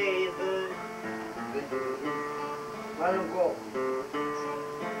parede. Vai no copo.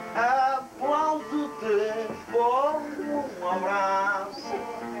 Aplaudo-te como um abraço.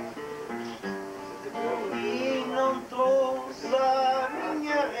 E não trouxe a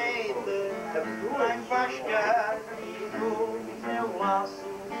minha rede, nem vais cair no meu laço.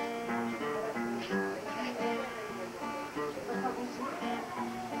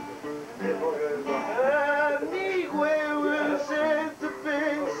 Amigo, eu sempre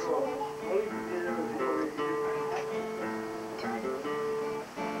penso,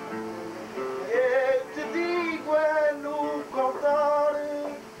 eu te digo é no contar,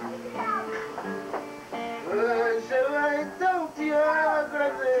 mas eu então te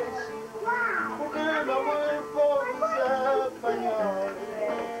agradeço, porque não me podes apanhar.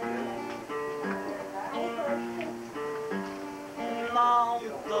 Não te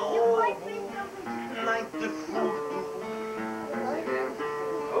roubo, nem te furto.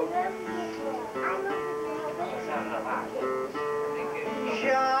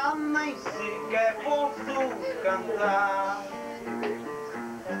 Já nem sequer posso cantar.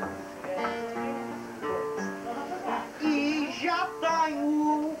 E já tenho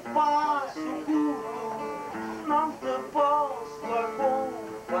o passo curto, não te posso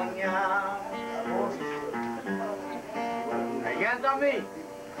acompanhar. Against on me.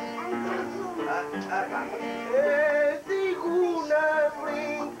 Eu digo na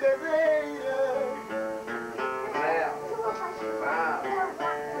brincadeira,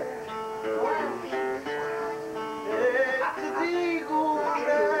 eu te digo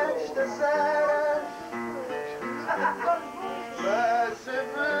nesta sara, mas se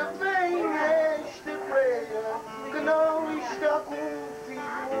vê bem este praia, que não está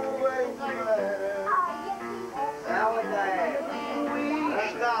contigo em Vera. Tu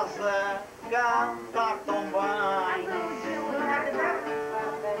estás a cantar tão bem,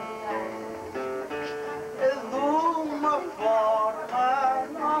 de uma forma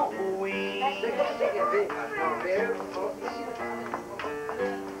não ruim,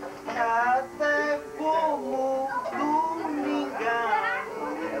 até como Domingão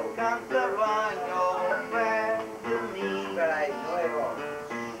canta bem ao pé de mim.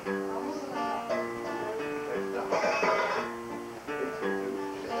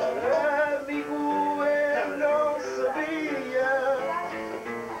 Amigo, eu não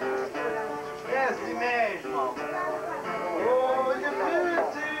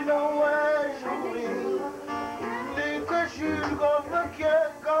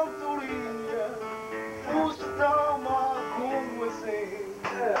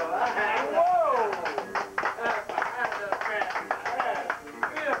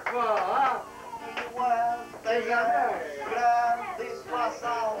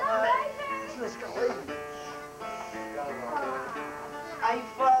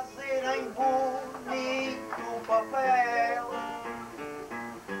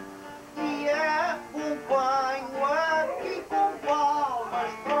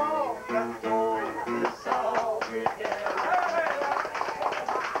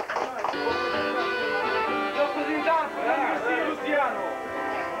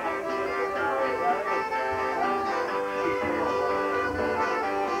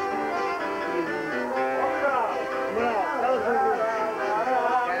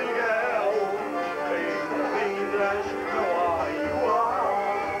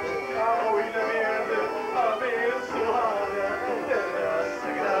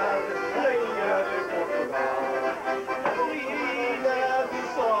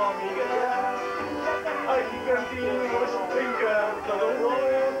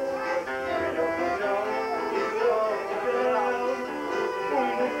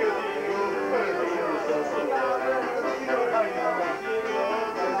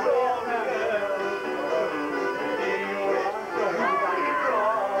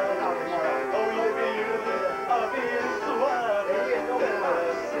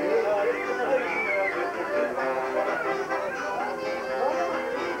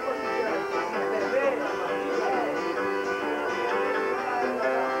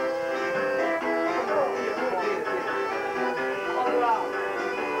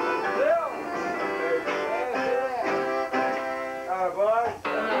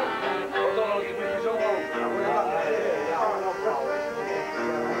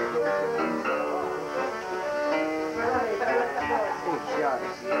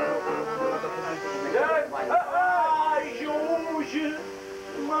Ai, hoje,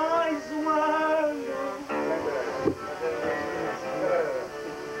 mais um ano.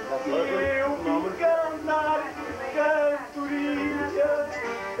 Eu vim cantar cantoria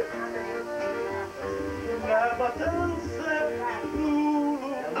na matança no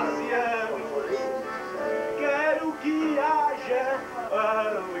luciano. Quero que haja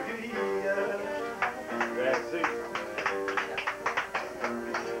alegria. É assim.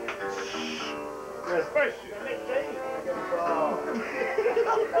 É peixe.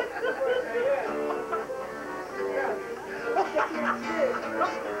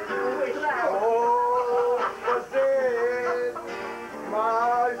 Vou fazer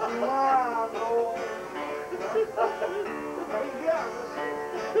mais um ano.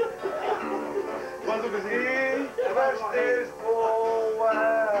 E vais ter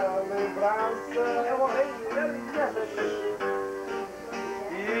boa lembrança.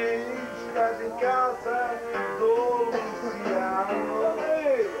 E estás em casa do luciano,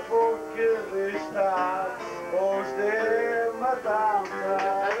 porque está os de matança.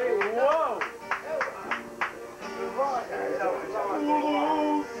 O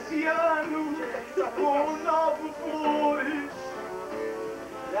luciano com 9 flores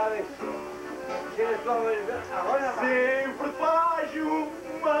sempre faz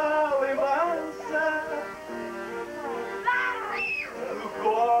uma lembrança.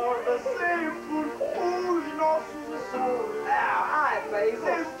 Recorda sempre os nossos açores,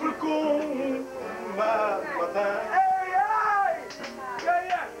 sempre com uma matança.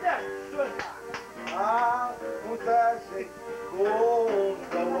 Há muita gente com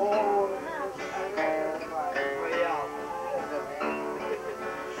calor,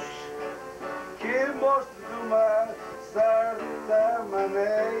 que mostre de uma certa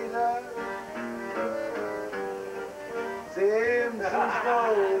maneira temos os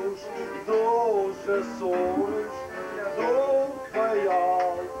voos dos Açores, do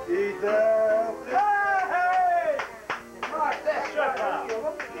Paiol e da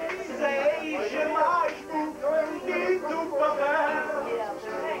seja mais bonito papel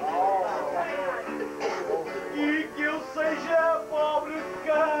e que eu seja pobre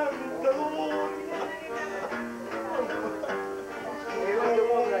cantador.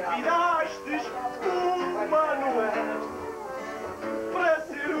 Convidastes o Manuel para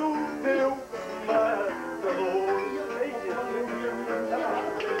ser o teu matador.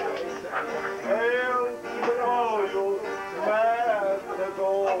 Eu foi o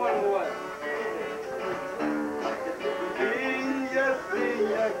matador. E assim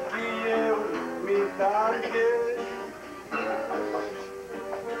aqui eu me tanquei,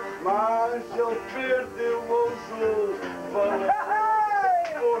 mas ele perdeu o valor,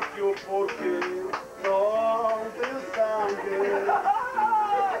 porque o porquê não tem sangue.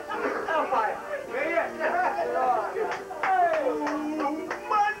 O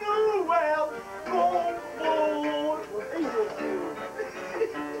Manuel com flor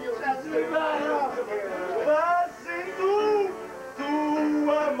fazendo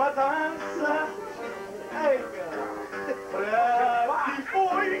tua matança. Para ti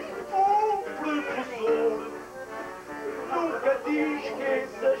foi o professor. Nunca te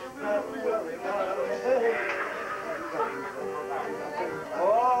esqueças da tua lembrança.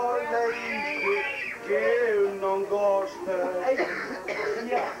 Olha isto que eu não gosto.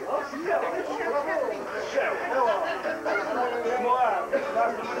 Moa,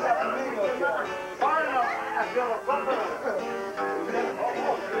 estás a começar comigo?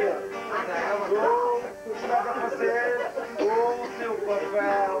 Tu estás a fazer o teu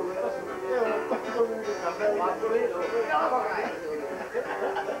papel.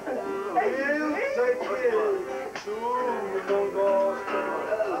 Eu sei que tu não gostas.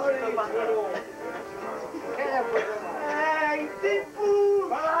 Em tipo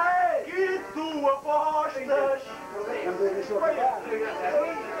que tu apostas.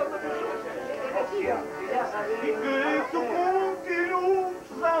 E que tu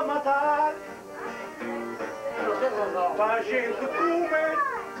continuas a matar. Para a gente comer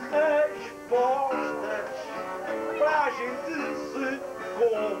as postas, para a gente se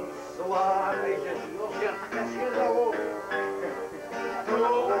consolar. Tu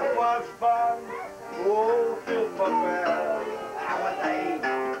fazes bem o teu papel.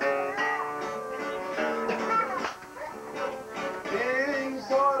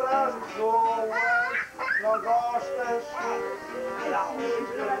 Embora as pessoas não gostas,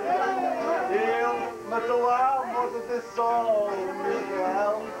 ele matou a alma de São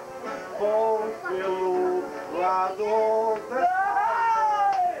Miguel, foi pelo lado da...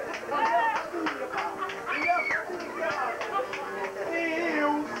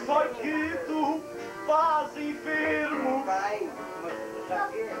 Eu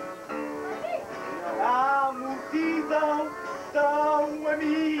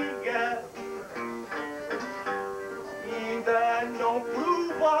amiga, ainda não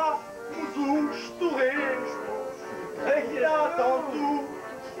provamos os torresmos, ainda tanto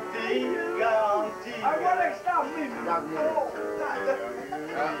diga antiga. Agora é que está, menino.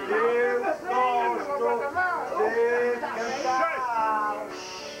 Eu gosto de cantar.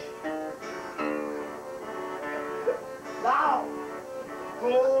 Não.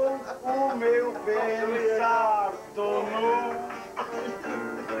 Com o meu pensar dono.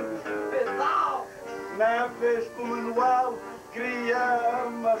 Na vez que o Manuel queria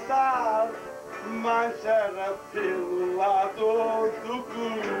matar, mancha pelo lado do cu.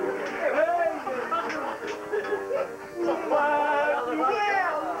 O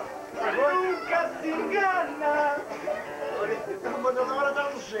Manuel nunca se engana. Agora está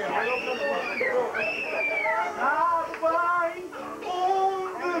no céu. Sabe bem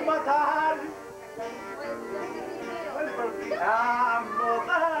onde matar. A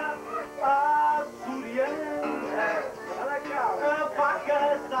moda açoriana, a vaca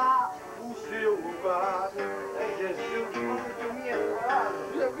dá o seu lugar.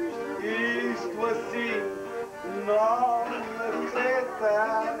 Isto assim não me afeta.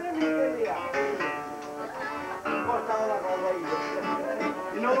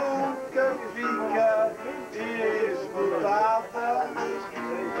 Nunca fica esgotada.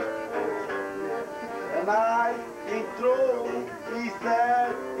 Mas entrou e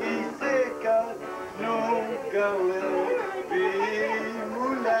seca, nunca vi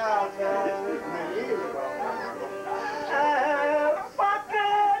molhada. A vaca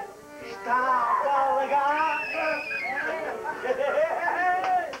estava alagada.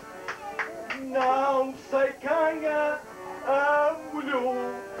 Não sei quem a molhou.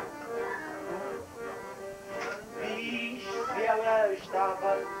 Diz se ela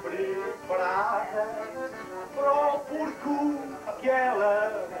estava preparada para o porco que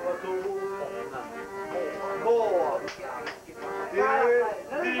ela matou. Boa!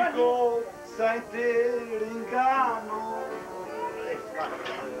 Digo sem ter engano.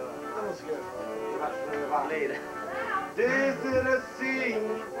 Dizer assim,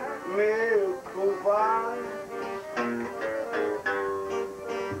 meu covarde.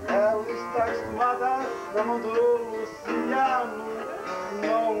 Ela está estimada na mão do luciano,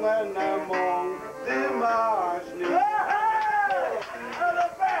 não é na mão de mais ninguém.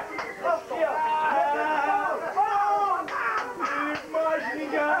 Mais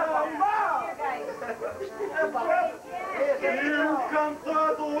ninguém. E o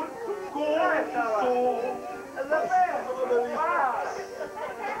cantador começou.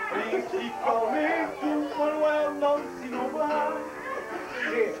 Principalmente o Manuel não ensinou bem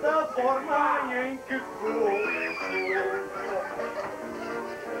da forma em que começou.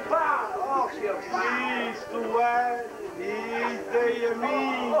 Isto é ideia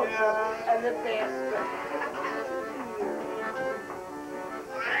minha.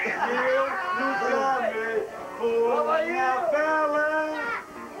 Eu nunca me fui na vela.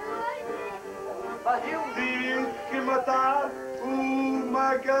 Tive que matar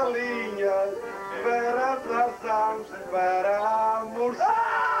uma galinha para traçarmos para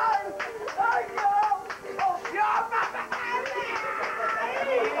almoçar. Ai, não! Oh, senhor!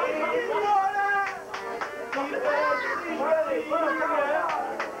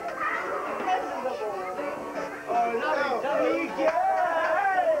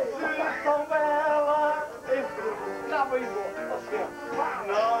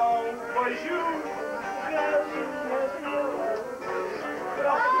 Não vejo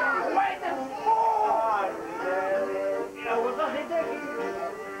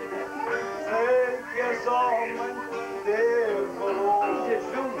sei que és homem de valor.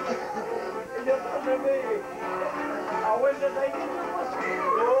 Como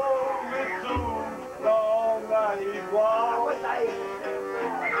tu não é igual.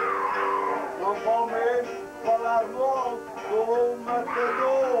 Não vamos falar mal do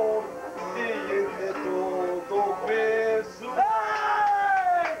matador, de todo o peso.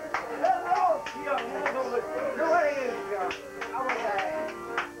 Não é isso,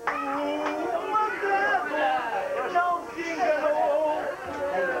 o matador não se enganou.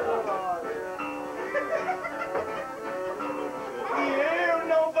 E eu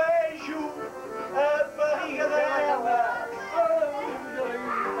não vejo a barriga dela.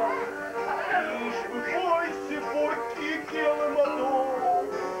 Foi-se porque que ele matou.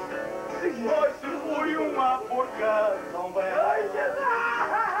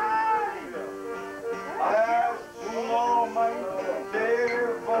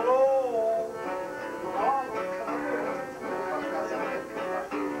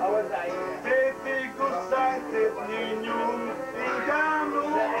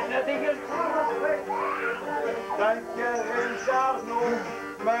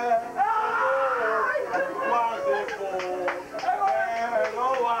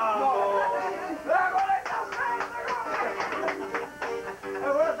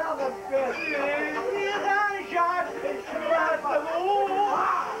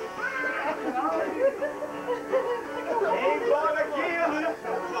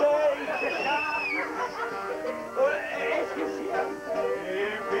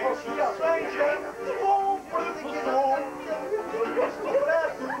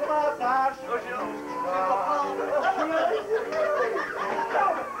 faz.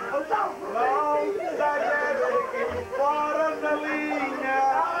 Não saias aqui fora da linha.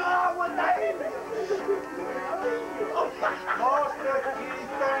 Mostra que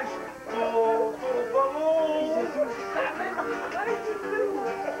tens todo o valor.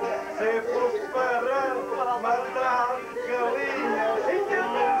 Se fosse para matar galinhas,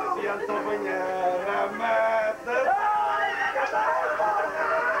 Luciano só banhar a mata.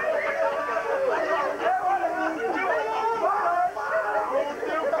 O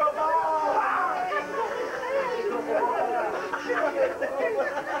teu cavalo.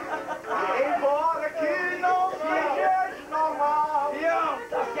 Embora que não sejas normal,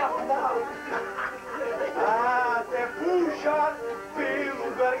 até puxar pelo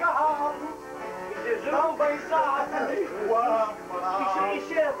gargalo. Não pensaste o amar.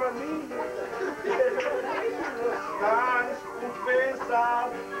 Isso é para mim. Estás por pensar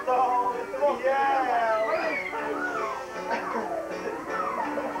tão fiel.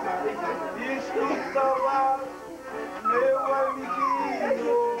 Escuta lá, meu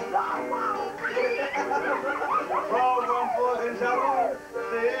amiguinho. Provam por arranjar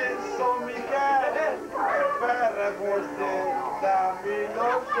de São Miguel para você dar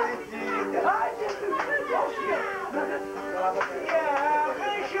melhor jeitinho. E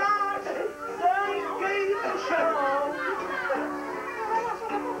arranjar sem cair no chão,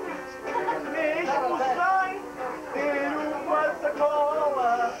 mesmo sem ter uma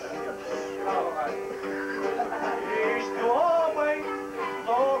sacola. Este homem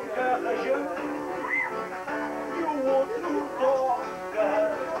toca rajão e o outro toca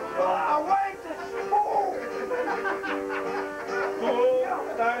aguentas. Tu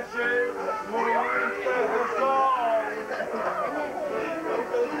tens muita razão.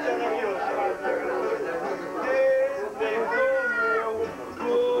 Dentro do meu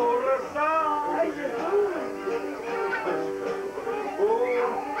coração, um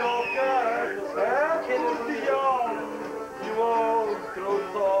toca acordeão e o outro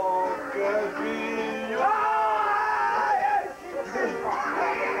toca vinho.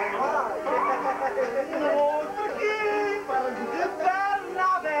 O outro aqui de perna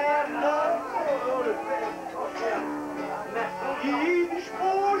aberta e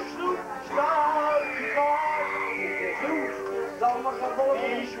disposto está a ficar.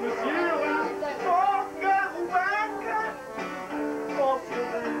 Diz-me se ele toca rubeca ou se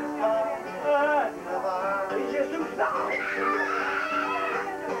ele está a nadar. Diz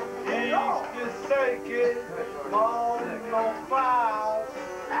que sei que mal não faz.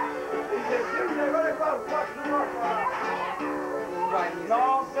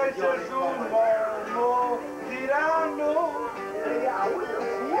 Não sejas um bom tirano.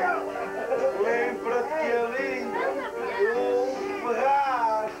 Lembra-te que ali o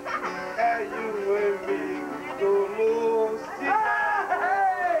Ferraz é o amigo do Luciano.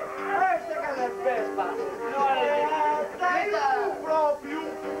 Tem o próprio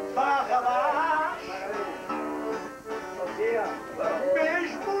Barrabás,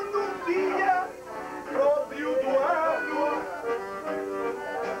 mesmo no dia próprio do ano.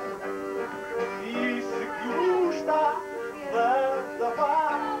 E se gosta da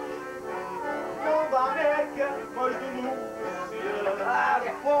paz, não da América, mas do Luciano.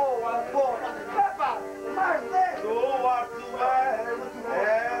 Do Arthur é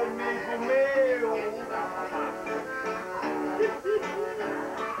amigo meu.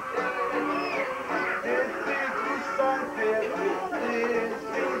 Decido sem ter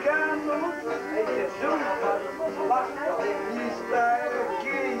desenganos. Isto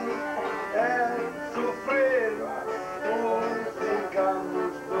aqui é sofrer os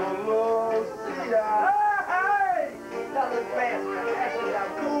enganos do Luciano.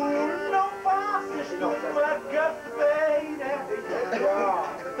 Tu não passas numa cafeteira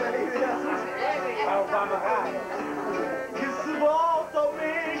que se volta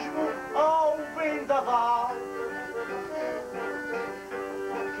mesmo ao vendaval.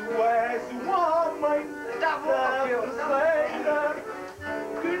 Tu és o homem da terceira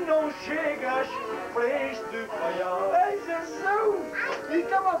que não chegas para este paial. Ei, Jesus! E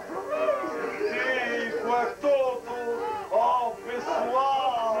estava feliz! Digo a todo ao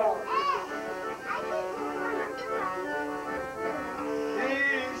pessoal,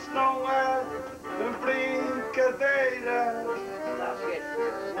 isto não é brincadeira.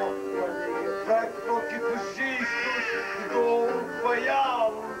 Trago aqui registros do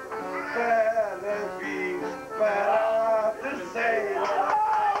paial para vir para a terceira.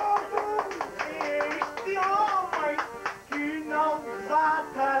 Este homem que não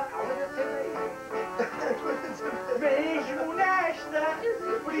desata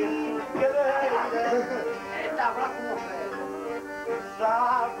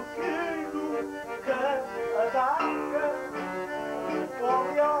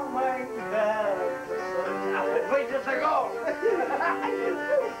agora.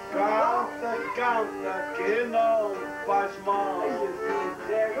 Canta, canta, que não faz mal.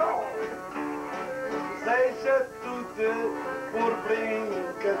 É agora. Seja tudo por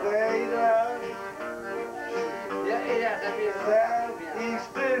brincadeira. E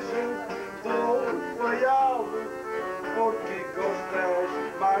esteja do real, porque gostas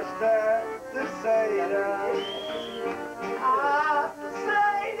mais da terceira. A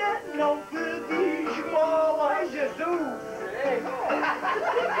terceira não pedi esmola, Jesus.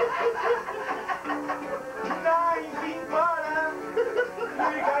 Nem vim para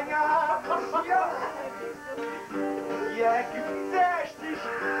me ganhar passear. E é que fizestes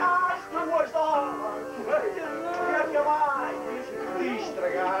às 2 horas e acabaste de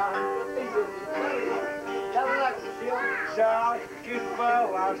estragar. Já que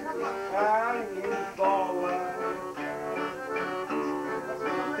falaste em dólar,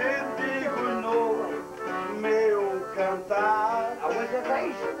 te digo no meu cantar.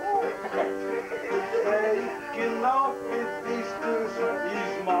 Sei que não pediste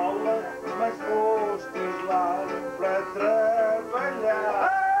esmola, mas fostes lá para trabalhar.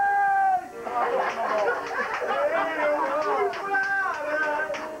 Eu fui para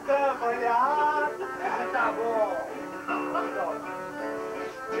trabalhar. Tá bom.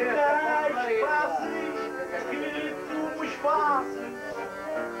 As frases que tu me fazes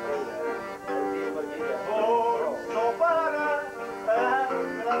foram só para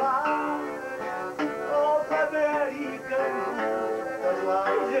agradar aos americanos.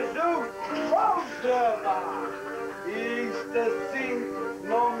 Jesus, vamos chamar. Isto assim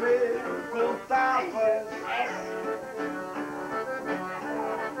não me contavas.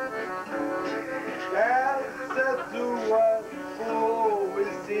 Essa tua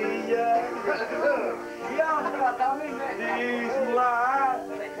poesia, diz-me lá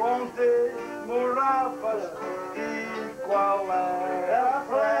onde moravas e qual era a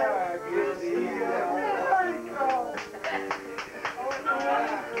freguesia.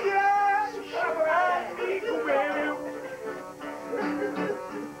 Amigo meu,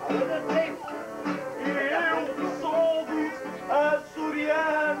 eu sou do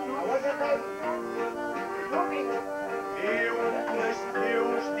açoriano. Eu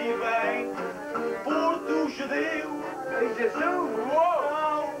estive em Porto Judeu.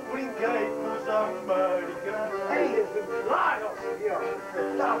 Não brinquei com os americanos.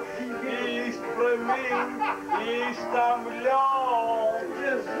 Isto para mim está melhor.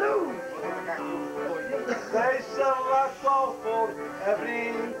 Jesus! Deixa lá qual for a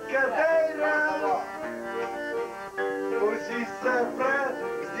brincadeira, pois isso é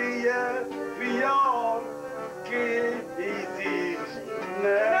freguesia pior que existe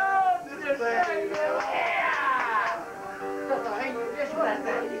na terceira.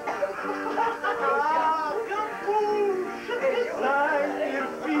 Campos sem ter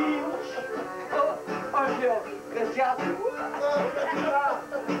filhos.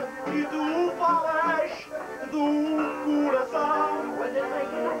 E tu falas do coração.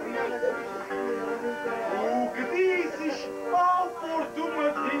 O que dizes ao Porto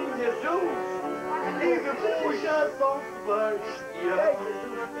Martim, Jesus, e depois a São Sebastião.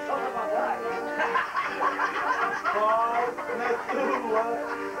 Qual na tua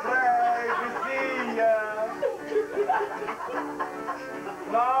freguesia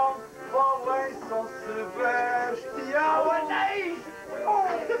não vale em São Sebastião.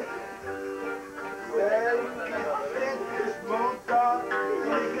 Sei que sentes muita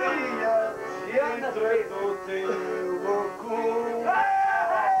alegria entre o teu orgulho.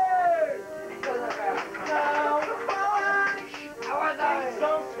 Não falas em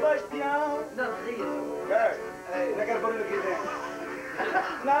São Sebastião. Não quero barulho aqui dentro.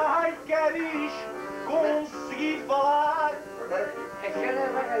 Não queres conseguir falar.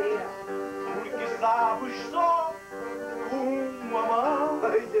 Porque sabes só com uma mão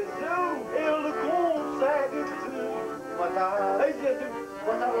ele consegue te matar.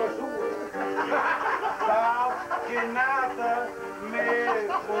 Sabe que nada me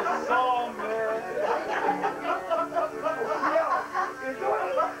consome.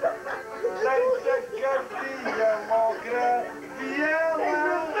 Deixa que a filha mogra viela.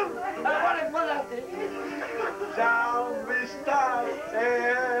 Já me estás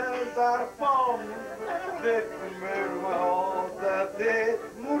a dar fome de comer uma roda de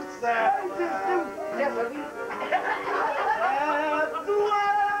morcego. A tua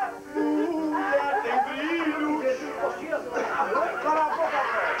mulher tem brilhos. Para a boca,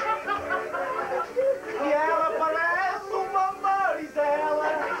 E ela parece uma Marisela,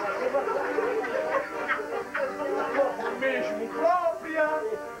 mesmo própria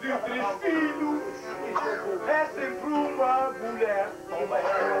de 3 filhos, é sempre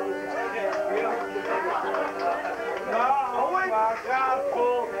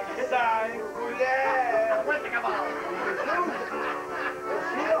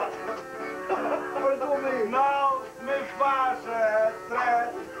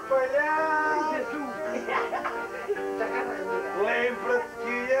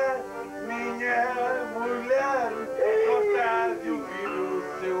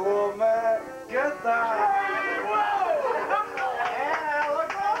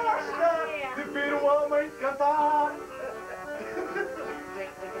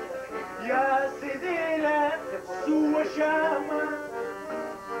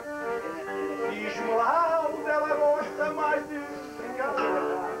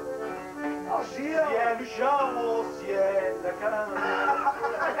Se é no chão ou se é na cama.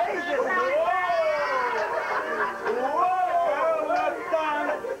 Ei, Jesus! Ela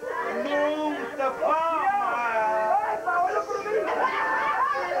tá muito